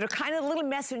that are kind of little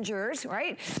messengers,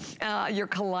 right? Your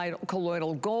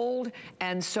colloidal gold,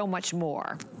 and so much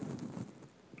more.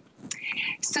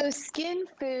 So Skin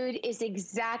Food is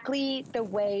exactly the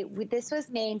way, this was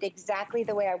named exactly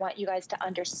the way I want you guys to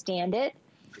understand it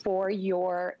for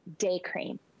your day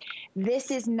cream.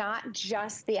 This is not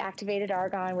just the activated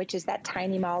argan, which is that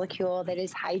tiny molecule that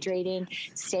is hydrating,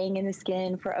 staying in the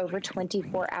skin for over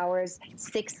 24 hours,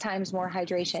 6 times more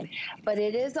hydration, but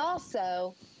it is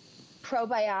also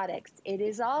probiotics. It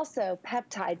is also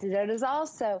peptides. It is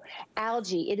also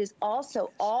algae. It is also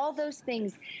all those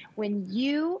things. When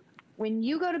you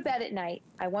go to bed at night,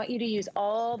 I want you to use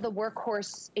all the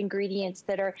workhorse ingredients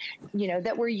that are, you know,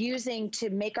 that we're using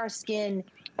to make our skin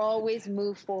always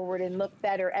move forward and look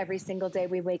better every single day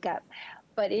we wake up.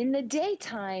 But in the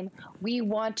daytime, we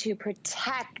want to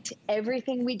protect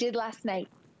everything we did last night.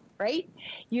 Right?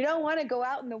 You don't want to go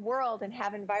out in the world and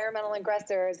have environmental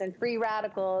aggressors and free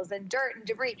radicals and dirt and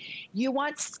debris. You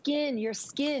want your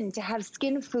skin to have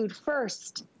skin food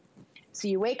first. So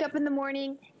you wake up in the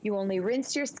morning, you only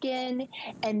rinse your skin,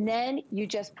 and then you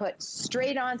just put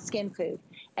straight on skin food.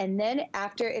 And then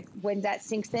after, when that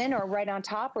sinks in or right on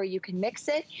top, or you can mix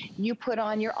it, you put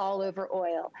on your all over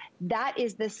oil. That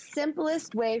is the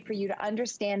simplest way for you to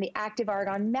understand the active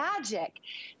argan magic,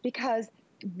 because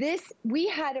we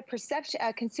had a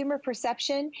consumer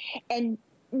perception, and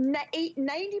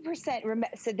 90%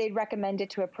 said they'd recommend it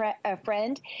to a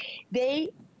friend.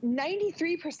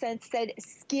 93% said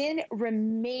skin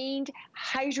remained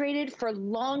hydrated for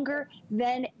longer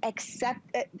than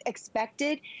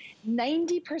expected.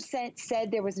 90% said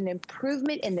there was an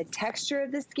improvement in the texture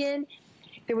of the skin.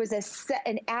 There was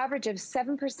an average of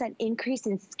 7% increase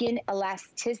in skin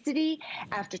elasticity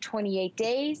after 28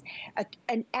 days,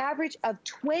 an average of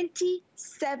 27%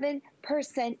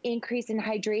 increase in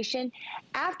hydration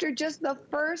after just the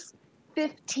first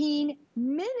 15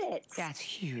 minutes. That's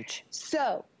huge.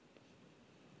 So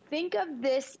think of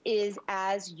this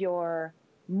as your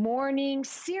morning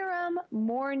serum,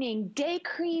 morning day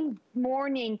cream,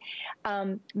 morning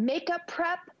makeup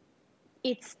prep.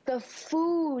 It's the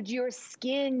food your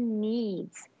skin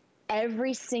needs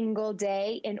every single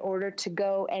day in order to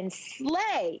go and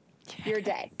slay your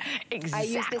day. Exactly. I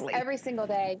use this every single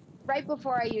day, right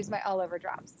before I use my all over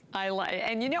drops.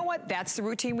 And you know what? That's the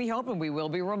routine we hope, and we will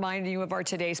be reminding you of our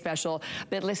Today Special.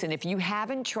 But listen, if you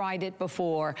haven't tried it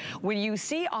before, when you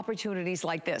see opportunities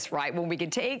like this, right, when we can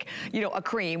take, you know, a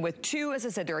cream with 2, as I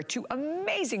said, there are 2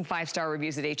 amazing 5-star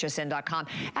reviews at hsn.com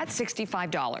at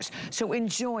 $65. So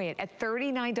enjoy it at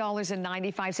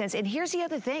 $39.95. And here's the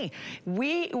other thing.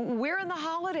 We're in the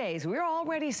holidays. We're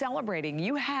already celebrating.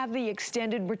 You have the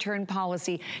extended return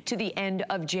policy to the end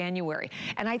of January.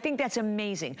 And I think that's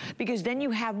amazing, because then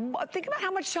you have, think about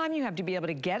how much time you have to be able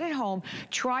to get it home,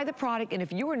 try the product, and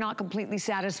if you are not completely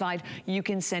satisfied, you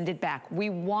can send it back.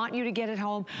 We want you to get it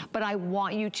home, but I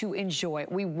want you to enjoy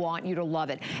it. We want you to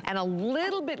love it. And a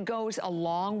little bit goes a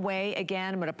long way.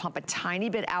 Again, I'm gonna pump a tiny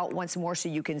bit out once more so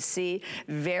you can see.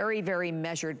 Very, very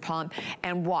measured pump.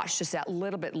 And watch just that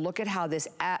little bit. Look at how this,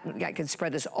 I can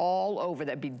spread this all over.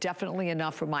 That'd be definitely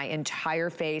enough for my entire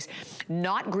face.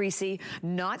 Not greasy,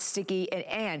 not sticky,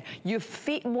 and you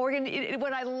feel, Morgan,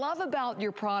 what I love about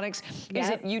your products is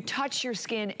that you touch your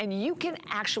skin and you can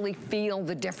actually feel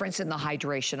the difference in the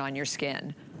hydration on your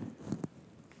skin.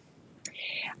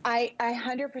 I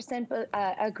 100%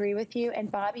 agree with you.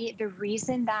 And Bobby, the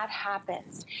reason that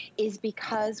happens is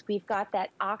because we've got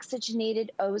that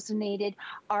oxygenated, ozonated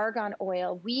argan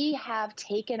oil. We have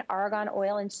taken argan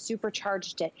oil and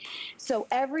supercharged it. So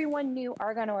everyone knew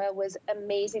argan oil was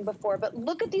amazing before, but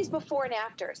look at these before and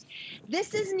afters.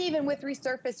 This isn't even with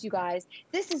Resurface, you guys.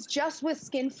 This is just with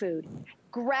Skin Food.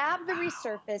 Grab the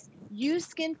Resurface, use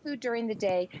Skin Food during the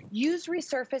day, use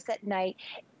Resurface at night.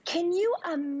 Can you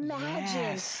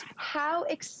imagine how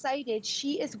excited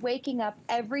she is waking up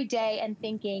every day and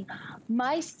thinking,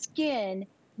 my skin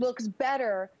looks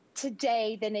better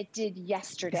today than it did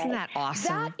yesterday? Isn't that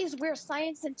awesome? That is where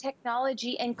science and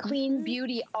technology and clean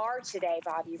beauty are today,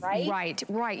 Bobbi, right? Right,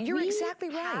 right. You're exactly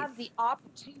right. We have the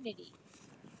opportunity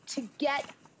to get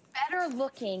better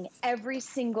looking every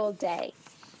single day.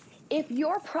 If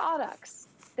your products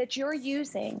that you're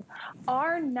using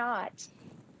are not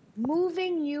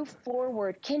moving you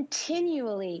forward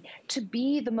continually to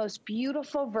be the most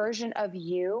beautiful version of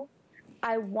you,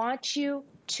 I want you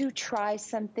to try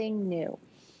something new.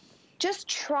 Just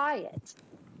try it.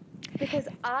 Because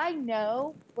I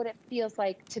know what it feels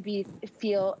like to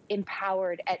feel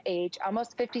empowered at age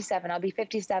almost 57. I'll be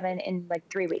 57 in like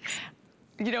 3 weeks.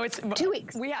 You know, it's 2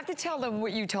 weeks. We have to tell them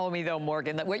what you told me though,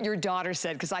 Morgan, that what your daughter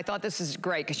said, because I thought this is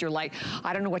great, because you're like,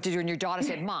 I don't know what to do. And your daughter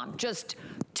said, Mom, just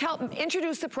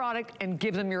introduce the product and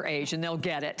give them your age and they'll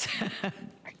get it.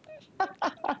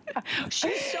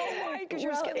 She's so right, because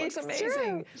your skin looks amazing.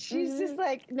 True. She's just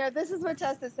like, no, this is what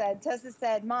Tessa said. Tessa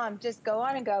said, Mom, just go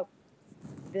on and go,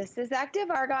 this is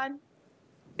active argan.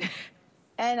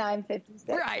 And I'm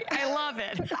 56. Right, I love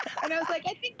it. And I was like,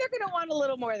 I think they're going to want a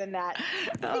little more than that.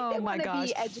 I think they want to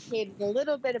be educated a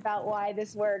little bit about why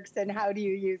this works and how do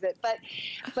you use it. But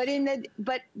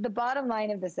the bottom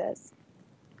line of this is,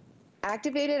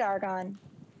 activated argan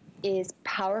is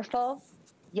powerful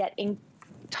yet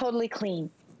totally clean.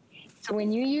 So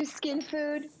when you use Skin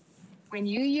Food, when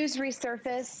you use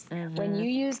Resurface, when you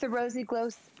use the Rosy Glow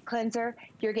Cleanser,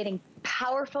 you're getting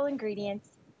powerful ingredients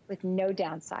with no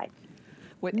downside.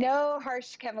 With no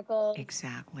harsh chemicals.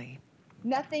 Exactly.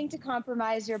 Nothing to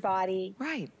compromise your body.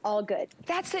 Right. All good.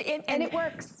 That's it. And it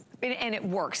works. And it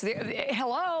works.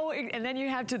 Hello, and then you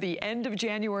have to the end of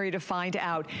January to find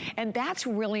out. And that's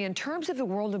really, in terms of the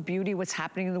world of beauty, what's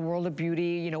happening in the world of beauty,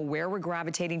 you know, where we're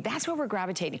gravitating, that's where we're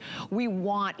gravitating. We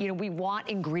want, you know, we want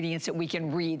ingredients that we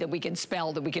can read, that we can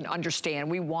spell, that we can understand.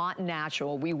 We want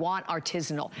natural, we want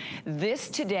artisanal. This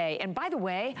today, and by the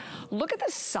way, look at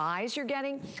the size you're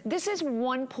getting. This is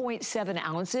 1.7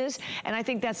 ounces, and I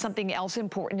think that's something else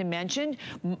important to mention.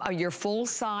 Your full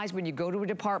size, when you go to a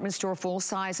department store, full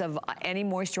size of any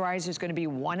moisturizer is going to be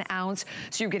 1 ounce.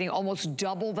 So you're getting almost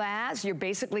double that. So you're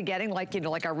basically getting like, you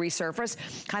know, like our Resurface,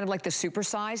 kind of like the super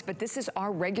size, but this is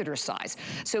our regular size.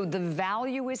 So the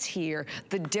value is here,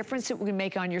 the difference that we can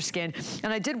make on your skin.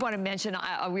 And I did want to mention,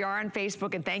 we are on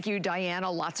Facebook, and thank you, Diana,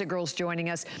 lots of girls joining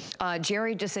us.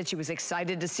 Jerry just said she was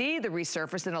excited to see the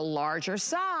Resurface in a larger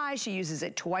size. She uses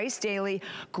it twice daily.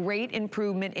 Great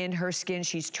improvement in her skin.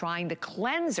 She's trying the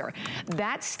cleanser.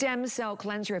 That stem cell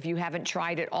cleanser, if you haven't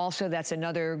tried it, also, that's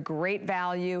another great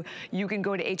value. You can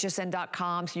go to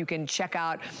hsn.com so you can check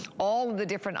out all of the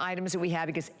different items that we have,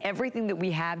 because everything that we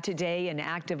have today in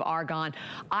active argan,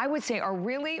 I would say, are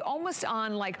really almost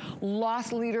on like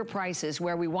loss leader prices,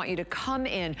 where we want you to come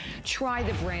in, try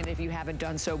the brand if you haven't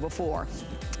done so before.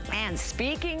 And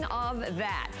speaking of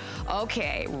that,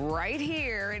 okay, right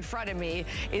here in front of me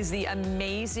is the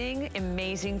amazing,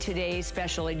 amazing Today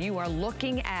Special. And you are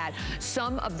looking at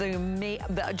some of the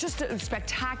just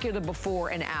spectacular before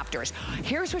and afters.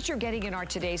 Here's what you're getting in our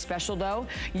Today Special, though.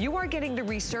 You are getting the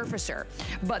Resurfacer,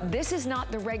 but this is not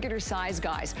the regular size,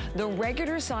 guys. The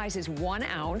regular size is 1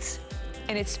 ounce.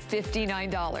 And it's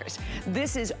 $59.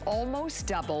 This is almost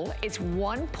double. It's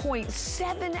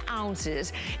 1.7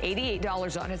 ounces,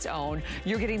 $88 on its own.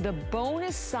 You're getting the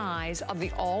bonus size of the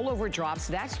all over drops.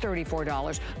 That's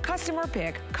 $34. Customer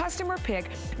pick,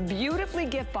 beautifully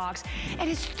gift box, and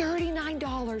it's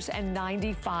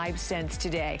 $39.95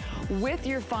 today with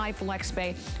your 5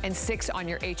 FlexPay and 6 on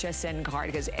your HSN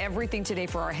card, because everything today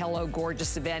for our Hello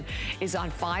Gorgeous event is on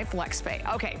 5 FlexPay.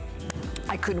 Okay,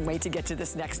 I couldn't wait to get to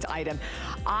this next item.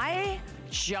 I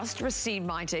just received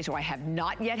mine today, so I have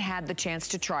not yet had the chance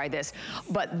to try this,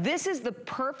 but this is the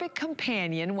perfect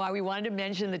companion. Why we wanted to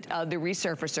mention the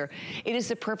Resurfacer. It is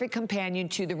the perfect companion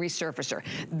to the Resurfacer.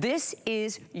 This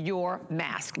is your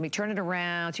mask. Let me turn it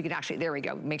around so you can actually, there we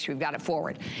go, make sure we've got it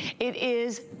forward. It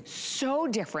is so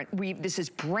different. This is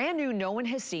brand new, no one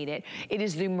has seen it. It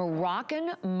is the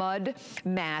Moroccan Mud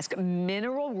Mask,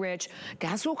 mineral rich.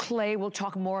 Dazzle clay we'll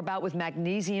talk more about with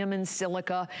magnesium and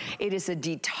silica. It is a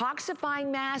detoxifying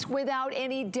drying mask without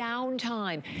any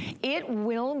downtime. It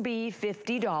will be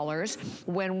 $50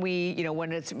 when we, you know, when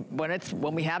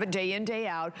we have it day in, day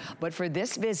out. But for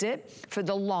this visit, for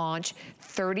the launch,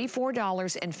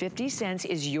 $34.50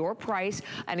 is your price.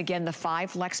 And again, the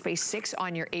 5 flex space, 6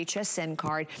 on your HSN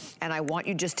card. And I want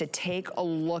you just to take a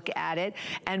look at it.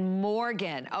 And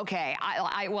Morgan, okay,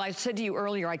 well, I said to you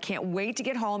earlier, I can't wait to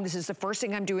get home. This is the first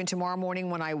thing I'm doing tomorrow morning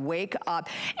when I wake up.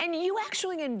 And you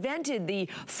actually invented the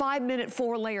 5-minute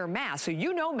 4-layer mask. So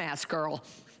you know mask, girl.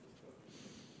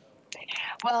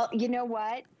 Well, you know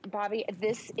what, Bobby,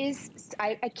 this is,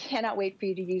 I cannot wait for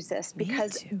you to use this,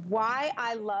 because why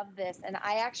I love this, and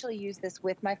I actually use this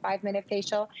with my 5-minute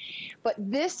facial, but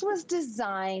this was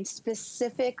designed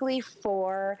specifically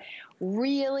for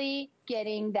really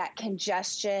getting that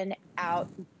congestion out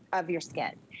of your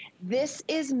skin. This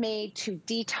is made to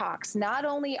detox. Not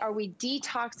only are we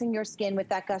detoxing your skin with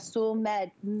that Gasul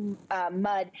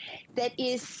mud that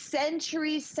is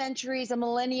centuries, a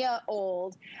millennia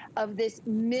old, of this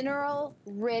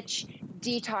mineral-rich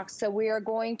detox. So we are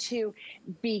going to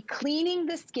be cleaning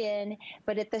the skin,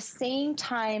 but at the same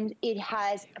time, it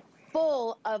has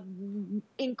full of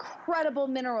incredible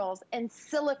minerals and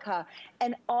silica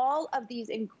and all of these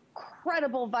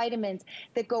incredible vitamins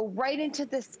that go right into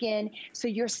the skin, so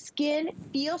your skin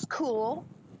feels cool,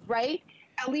 right?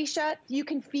 Alicia, you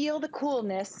can feel the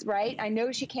coolness, right? I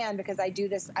know she can, because I do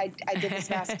this. I did this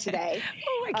mask today.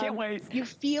 Oh, I can't wait. You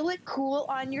feel it cool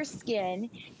on your skin.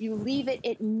 You leave it.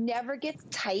 It never gets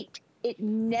tight. It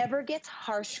never gets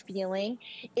harsh feeling.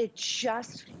 It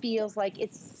just feels like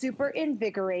it's super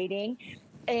invigorating.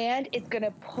 And it's going to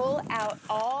pull out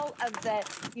all of the,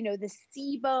 you know, the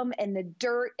sebum and the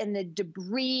dirt and the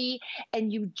debris.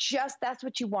 And that's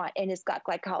what you want. And it's got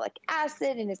glycolic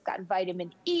acid, and it's got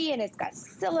vitamin E, and it's got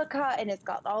silica, and it's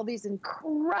got all these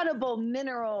incredible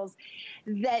minerals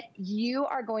that you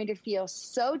are going to feel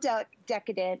so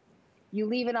decadent. You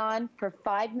leave it on for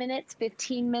 5 minutes,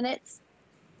 15 minutes.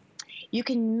 You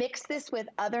can mix this with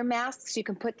other masks. You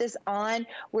can put this on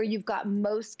where you've got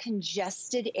most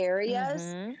congested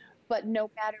areas, but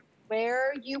no matter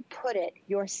where you put it,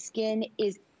 your skin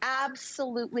is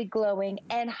absolutely glowing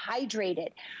and hydrated.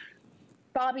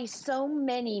 Bobby, so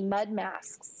many mud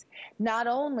masks not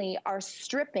only are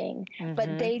stripping,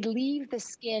 but they leave the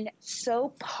skin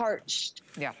so parched.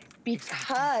 Yeah.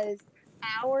 Because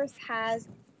ours has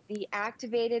the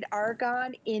activated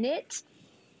argan in it.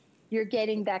 You're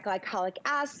getting that glycolic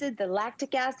acid, the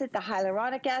lactic acid, the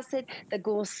hyaluronic acid, the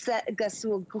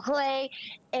Gasul clay,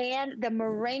 and the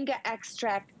moringa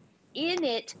extract in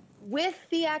it with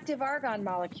the active argan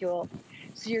molecule.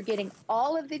 So you're getting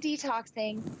all of the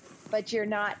detoxing, but you're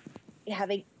not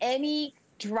having any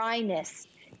dryness.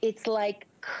 It's like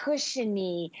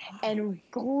cushiony and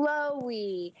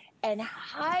glowy and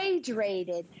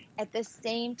hydrated at the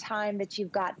same time that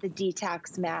you've got the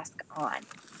detox mask on.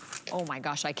 Oh my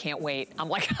gosh, I can't wait. I'm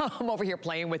like, I'm over here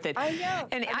playing with it. I know.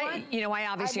 And I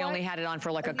obviously only had it on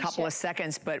for like a couple of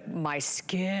seconds, but my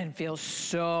skin feels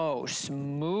so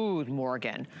smooth,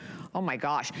 Morgan. Oh my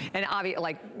gosh. And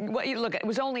obviously, look, it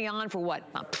was only on for what,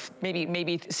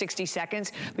 maybe 60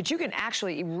 seconds, but you can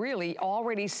actually really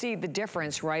already see the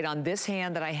difference, right, on this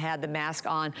hand that I had the mask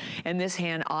on, and this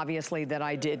hand, obviously, that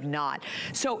I did not.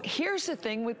 So here's the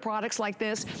thing with products like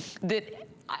this, that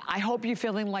I hope you're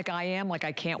feeling like I am, like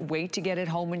I can't wait to get it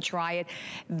home and try it.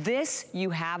 This you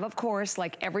have, of course,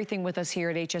 like everything with us here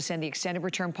at HSN, the extended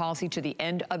return policy to the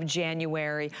end of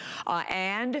January.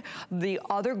 And the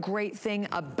other great thing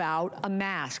about a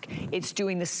mask, it's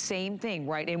doing the same thing,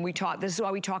 right? And this is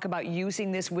why we talk about using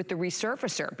this with the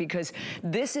resurfacer, because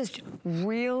this is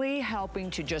really helping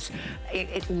to just,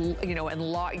 you know,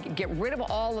 and get rid of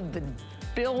all of the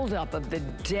buildup of the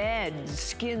dead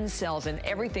skin cells and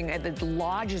everything that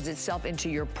lodges itself into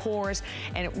your pores,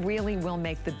 and it really will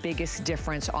make the biggest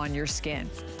difference on your skin.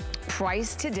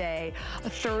 Price today,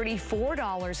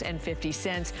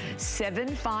 $34.50.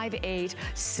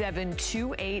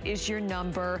 758-728 is your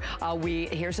number.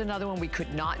 Here's another one we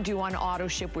could not do on auto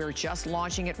ship. We're just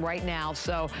launching it right now.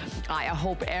 So I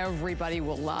hope everybody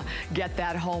will get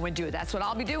that home and do it. That's what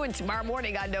I'll be doing tomorrow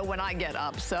morning. I know when I get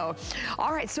up. So,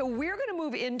 all right. So we're going to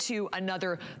move into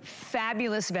another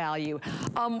fabulous value.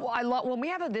 When we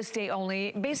have a this day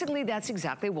only, basically that's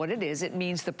exactly what it is. It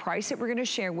means the price that we're going to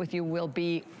share with you will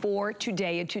be for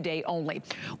today and today only.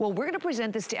 Well, we're going to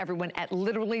present this to everyone at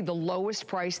literally the lowest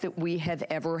price that we have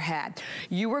ever had.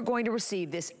 You are going to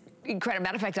receive this incredible.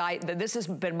 Matter of fact, this has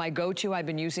been my go-to. I've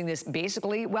been using this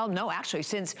basically, well, no, actually,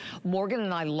 since Morgan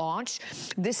and I launched.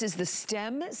 This is the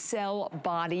Stem Cell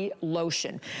Body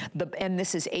Lotion. And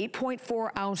this is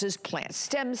 8.4 ounces plant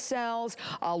stem cells,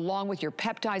 along with your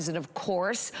peptides, and of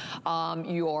course,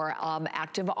 your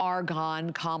active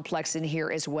argan complex in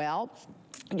here as well.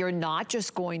 You're not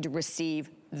just going to receive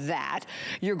that,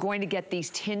 you're going to get these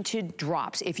tinted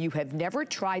drops. If you have never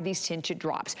tried these tinted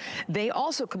drops, they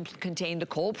also contain the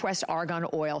cold pressed argan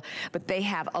oil, but they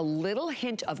have a little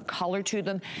hint of color to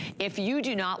them. If you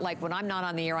do not like, when I'm not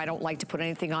on the air, I don't like to put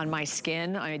anything on my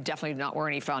skin. I definitely do not wear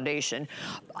any foundation.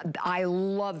 I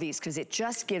love these because it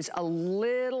just gives a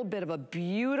little bit of a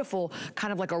beautiful,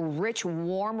 kind of like a rich,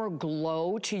 warmer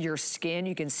glow to your skin.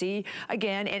 You can see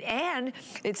again, and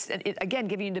it's again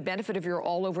giving you the benefit of your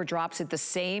all over drops at the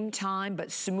same time, but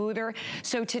smoother.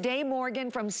 So today, Morgan,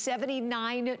 from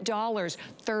 $79,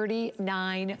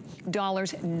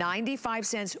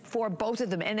 $39.95 for both of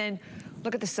them. And then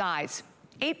look at the size.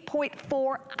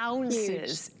 8.4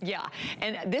 ounces. Huge. Yeah,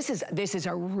 and this is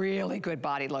a really good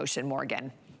body lotion,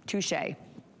 Morgan. Touche.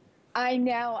 I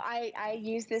know. I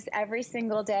use this every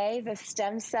single day. The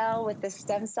stem cell with the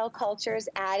stem cell cultures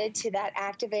added to that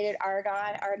activated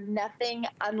argan are nothing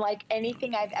unlike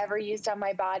anything I've ever used on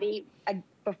my body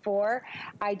before.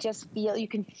 I just feel, you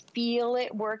can feel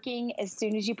it working as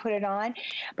soon as you put it on.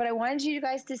 But I wanted you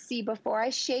guys to see before I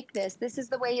shake this, this is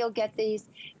the way you'll get these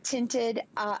tinted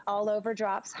all over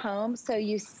drops home. So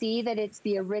you see that it's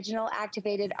the original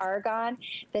activated argan.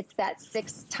 That's that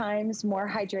 6 times more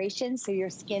hydration. So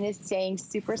your skin is staying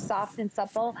super soft and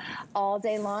supple all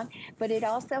day long. But it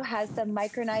also has the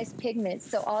micronized pigments.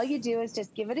 So all you do is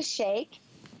just give it a shake.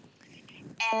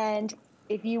 And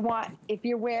if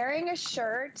you're wearing a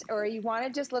shirt or you want to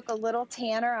just look a little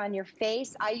tanner on your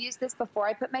face, I use this before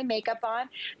I put my makeup on. I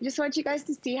just want you guys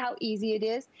to see how easy it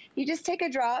is. You just take a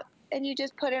drop and you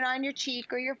just put it on your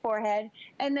cheek or your forehead,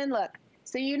 and then look.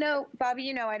 So you know, Bobby,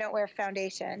 you know I don't wear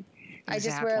foundation. Exactly. I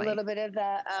just wear a little bit of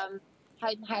the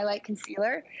hide and highlight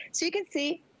concealer. So you can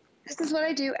see, this is what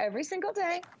I do every single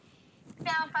day.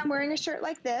 Now, if I'm wearing a shirt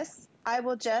like this, I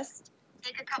will just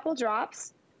take a couple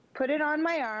drops, put it on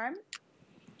my arm,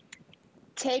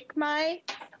 take my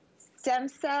stem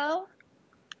cell.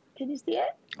 Can you see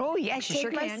it? Oh, yes, you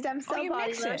sure can. Take my stem cell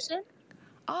body lotion.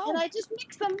 Oh. And I just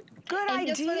mix them. Good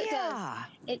idea. Guess what it does?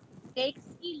 It makes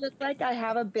me look like I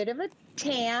have a bit of a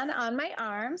tan on my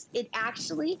arms. It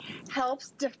actually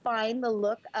helps define the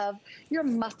look of your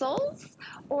muscles,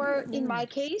 or in my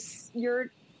case, your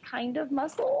kind of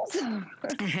muscles. And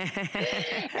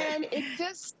it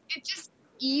just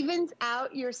evens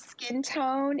out your skin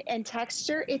tone and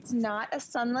texture. It's not a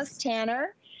sunless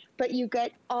tanner, but you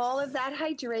get all of that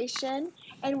hydration,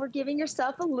 and we're giving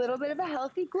yourself a little bit of a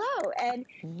healthy glow. And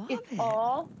it's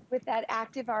all with that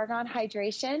active argan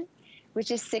hydration, which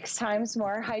is 6 times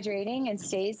more hydrating and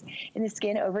stays in the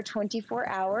skin over 24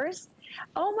 hours.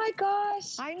 Oh my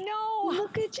gosh. I know.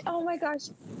 Look at you. Oh my gosh.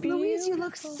 Beautiful. Louise, you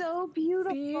look so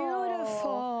beautiful.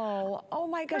 Beautiful. Oh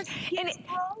my gosh. And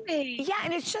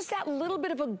and it's just that little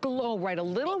bit of a glow, right? A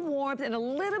little warmth and a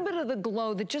little bit of the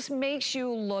glow that just makes you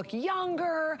look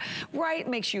younger, right?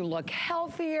 Makes you look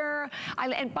healthier.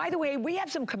 And by the way, we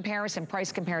have some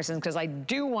price comparisons, because I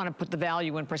do want to put the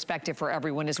value in perspective for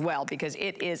everyone as well, because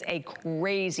it is a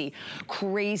crazy,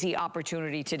 crazy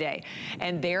opportunity today.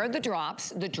 And there are the drops.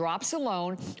 The drops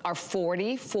alone are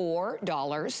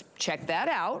 $44. Check that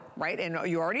out, right? And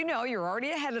you already know, you're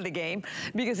already ahead of the game,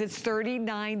 because it's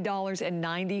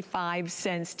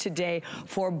 $39.95 today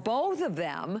for both of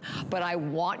them. But I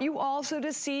want you also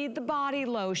to see the body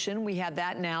lotion. We have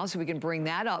that now, so we can bring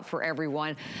that up for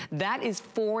everyone. That is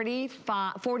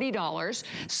 $40.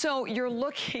 So you're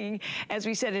looking, as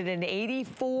we said, at an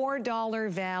 $84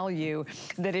 value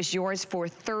that is yours for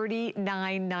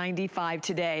 $39.95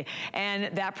 today.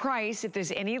 And that price, if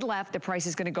there's any left, the price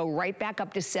is going to go right back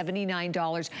up to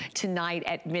 $79 tonight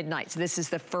at midnight. So this is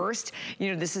the first,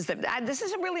 this is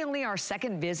really only our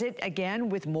second visit again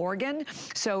with Morgan.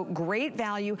 So great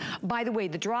value. By the way,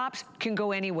 the drops can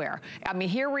go anywhere. I mean,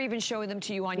 here we're even showing them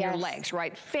to you on your legs,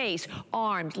 right? Face,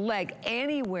 arms, leg,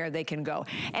 anywhere they can go.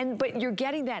 But you're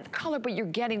getting that color, but you're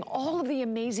getting all of the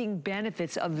amazing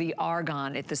benefits of the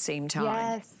argan at the same time.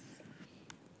 Yes.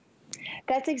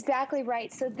 That's exactly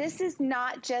right. So this is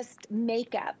not just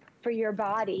makeup for your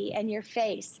body and your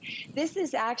face. This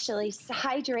is actually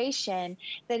hydration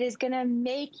that is going to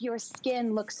make your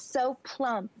skin look so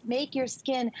plump, make your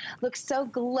skin look so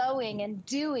glowing and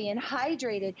dewy and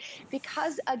hydrated,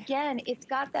 because again, it's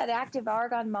got that active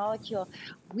argan molecule.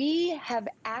 We have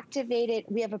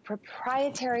a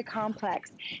proprietary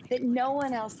complex that no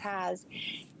one else has.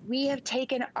 we have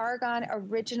taken Argan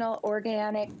original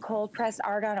organic cold pressed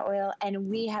argan oil and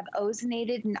we have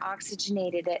ozonated and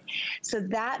oxygenated it. So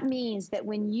that means that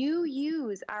when you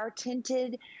use our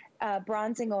tinted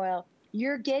bronzing oil,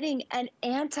 you're getting an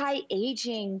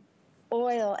anti-aging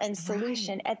oil and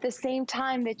solution at the same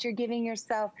time that you're giving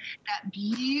yourself that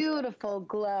beautiful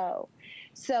glow.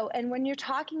 So, and when you're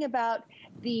talking about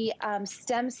the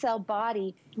stem cell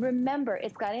body, remember,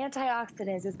 it's got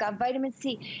antioxidants, it's got vitamin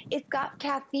C, it's got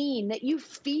caffeine that you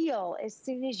feel as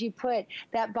soon as you put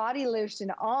that body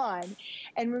lotion on.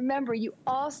 And remember, you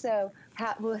also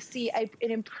will see an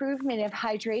improvement of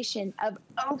hydration of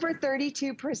over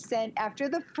 32% after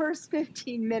the first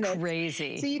 15 minutes.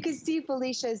 Crazy. So you can see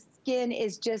Felicia's skin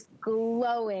is just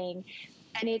glowing.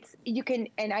 And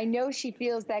and I know she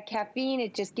feels that caffeine,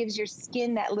 it just gives your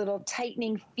skin that little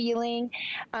tightening feeling.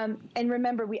 And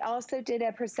remember, we also did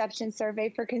a perception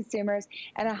survey for consumers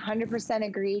and 100%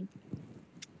 agreed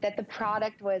that the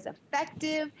product was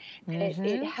effective.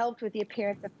 It helped with the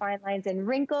appearance of fine lines and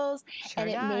wrinkles, and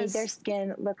it made their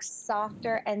skin look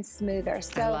softer and smoother.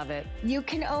 So I love it. You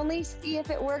can only see if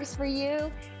it works for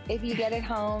you if you get it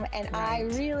home. And I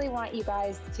really want you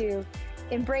guys to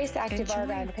embrace active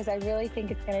argan because I really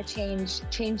think it's going to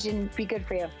change and be good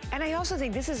for you. And I also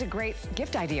think this is a great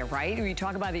gift idea, right? When you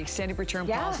talk about the extended return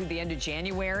policy at the end of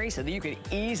January, so that you could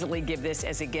easily give this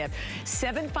as a gift.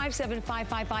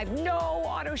 757-555, no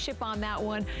auto ship on that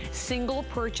one, single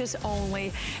purchase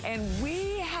only. And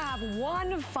we have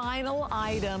one final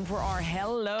item for our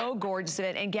Hello Gorgeous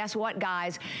event. And guess what,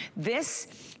 guys? This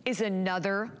is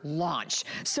another launch.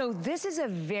 So this is a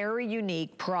very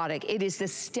unique product. It is the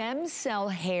Stem Cell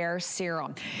Hair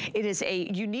Serum. It is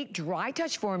a unique dry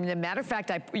touch formula. Matter of fact,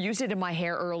 I used it in my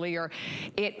hair earlier.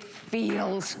 It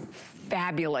feels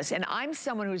fabulous. And I'm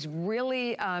someone who's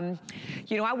really,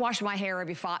 you know, I wash my hair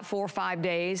every 4 or 5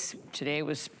 days. Today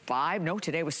was 5, no,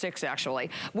 today was 6 actually,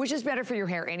 which is better for your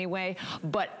hair anyway.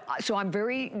 But so I'm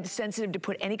very sensitive to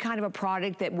put any kind of a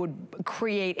product that would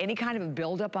create any kind of a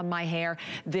buildup on my hair.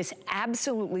 This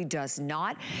absolutely does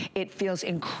not. It feels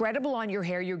incredible on your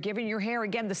hair. You're giving your hair,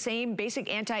 again, the same basic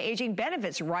anti-aging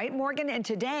benefits, right, Morgan? And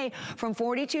today, from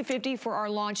 $42.50 for our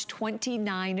launch,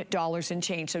 $29 and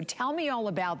change. So tell me all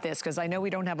about this, because I know we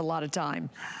don't have a lot of time.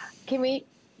 Can we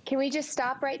just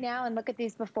stop right now and look at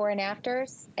these before and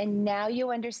afters? And now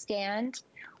you understand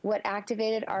what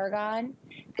activated argan,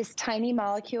 this tiny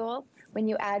molecule, when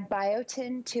you add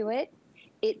biotin to it,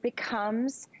 it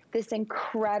becomes this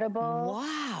incredible,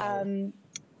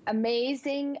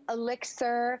 amazing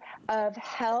elixir of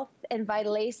health and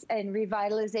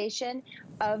revitalization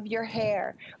of your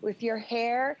hair. If your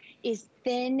hair is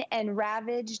thin and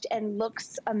ravaged and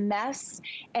looks a mess,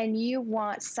 and you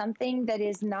want something that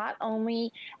is not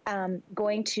only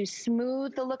going to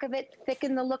smooth the look of it,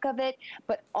 thicken the look of it,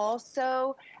 but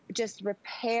also just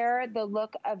repair the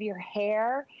look of your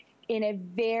hair in a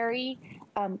very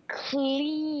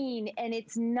clean, and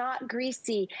it's not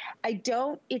greasy.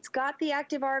 It's got the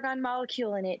active argan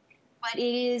molecule in it, but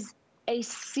it is a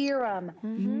serum,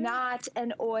 not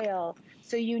an oil.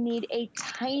 So you need a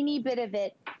tiny bit of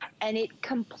it, and it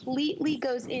completely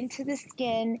goes into the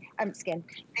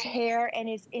the hair, and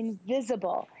is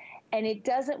invisible. And it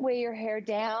doesn't weigh your hair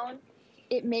down.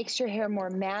 It makes your hair more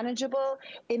manageable.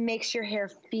 It makes your hair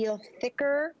feel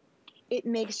thicker. It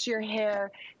makes your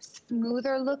hair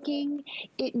smoother looking.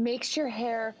 It makes your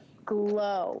hair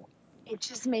glow. It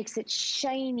just makes it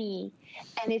shiny,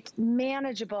 and it's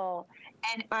manageable.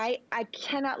 And I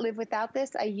cannot live without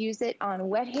this. I use it on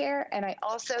wet hair, and I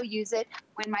also use it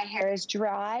when my hair is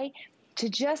dry to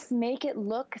just make it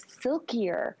look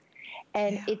silkier.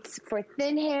 And it's for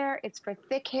thin hair, it's for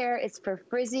thick hair, it's for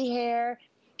frizzy hair,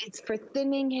 it's for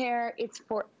thinning hair, it's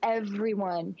for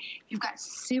everyone. You've got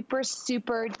super,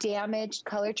 super damaged,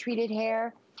 color-treated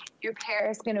hair. Your hair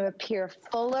is going to appear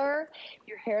fuller.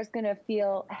 Your hair is going to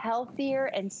feel healthier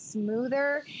and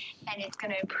smoother, and it's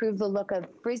going to improve the look of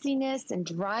frizziness and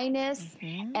dryness,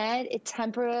 and it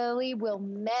temporarily will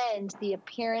mend the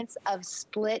appearance of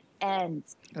split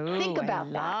ends. Ooh, think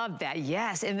about that. I love that.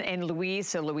 Yes, and Louise,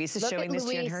 so Louise is showing this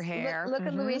in her hair. Look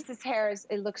at Louise's hair.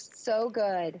 It looks so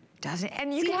good. Doesn't it?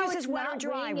 And you can use this wet or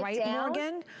dry, right,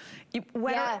 Morgan?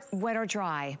 Wet or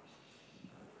dry?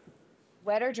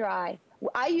 Wet or dry.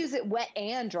 I use it wet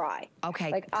and dry. Okay,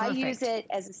 like perfect. I use it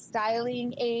as a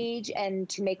styling aid and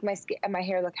to make my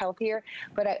hair look healthier,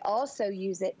 but I also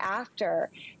use it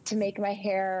after to make my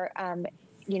hair,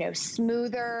 you know,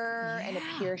 smoother and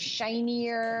appear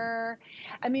shinier.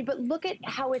 I mean, but look at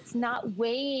how it's not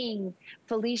weighing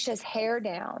Felicia's hair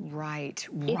down. Right.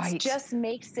 It just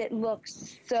makes it look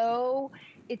so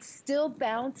It's still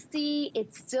bouncy,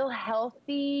 it's still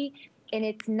healthy, and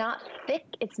it's not thick,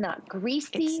 it's not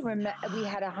greasy. We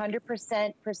had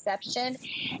 100% perception,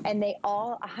 and they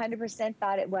all 100%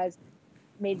 thought it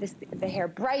made the hair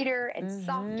brighter and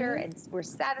softer, and we're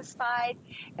satisfied,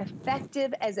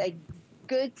 effective as a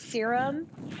good serum,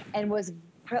 and was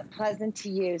pleasant to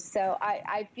use. So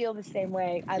I feel the same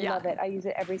way. I love it. I use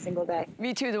it every single day.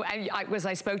 Me too. As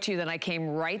I spoke to you, then I came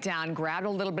right down, grabbed a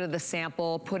little bit of the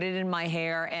sample, put it in my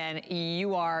hair, and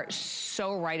you are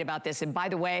so right about this. And by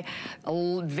the way,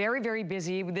 very, very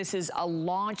busy. This is a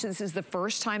launch. This is the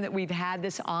first time that we've had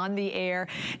this on the air.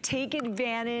 Take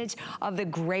advantage of the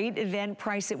great event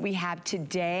price that we have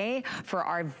today for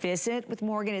our visit with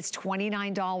Morgan. It's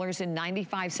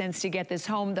 $29.95 to get this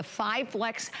home. The 5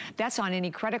 Flex, that's on any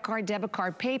credit card, debit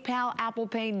card, PayPal, Apple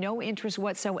Pay, no interest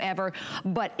whatsoever.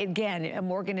 But again,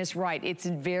 Morgan is right. It's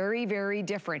very, very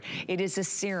different. It is a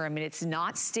serum, and it's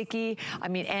not sticky. I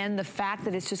mean, and the fact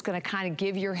that it's just going to kind of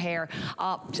give your hair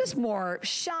just more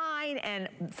shine. And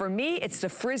for me, it's the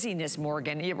frizziness,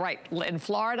 Morgan. You're right. In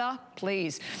Florida,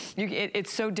 please.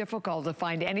 It's so difficult to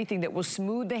find anything that will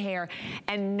smooth the hair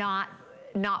and not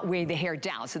weigh the hair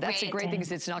down. So that's the great thing,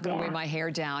 is it's not going to weigh my hair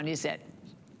down, is it?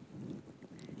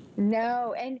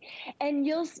 No, and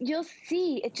you'll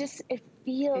see it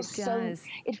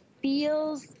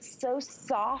feels so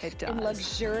soft and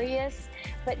luxurious,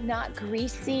 but not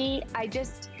greasy. I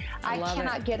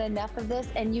cannot get enough of this.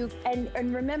 And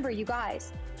remember, you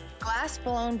guys, glass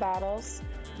blown bottles,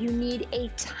 you need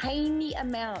a tiny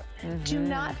amount. Do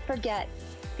not forget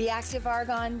the active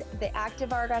argan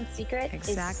secret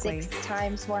is 6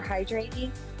 times more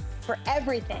hydrating for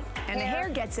everything. And the hair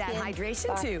gets that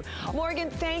hydration too.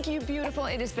 Morgan, thank you, beautiful.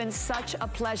 It has been such a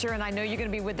pleasure, and I know you're going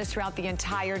to be with us throughout the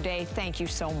entire day. Thank you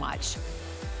so much.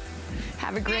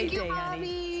 Have a great day,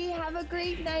 honey. Have a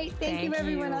great night. Thank you,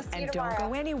 everyone. I'll see you tomorrow. And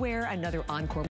don't go anywhere. Another Encore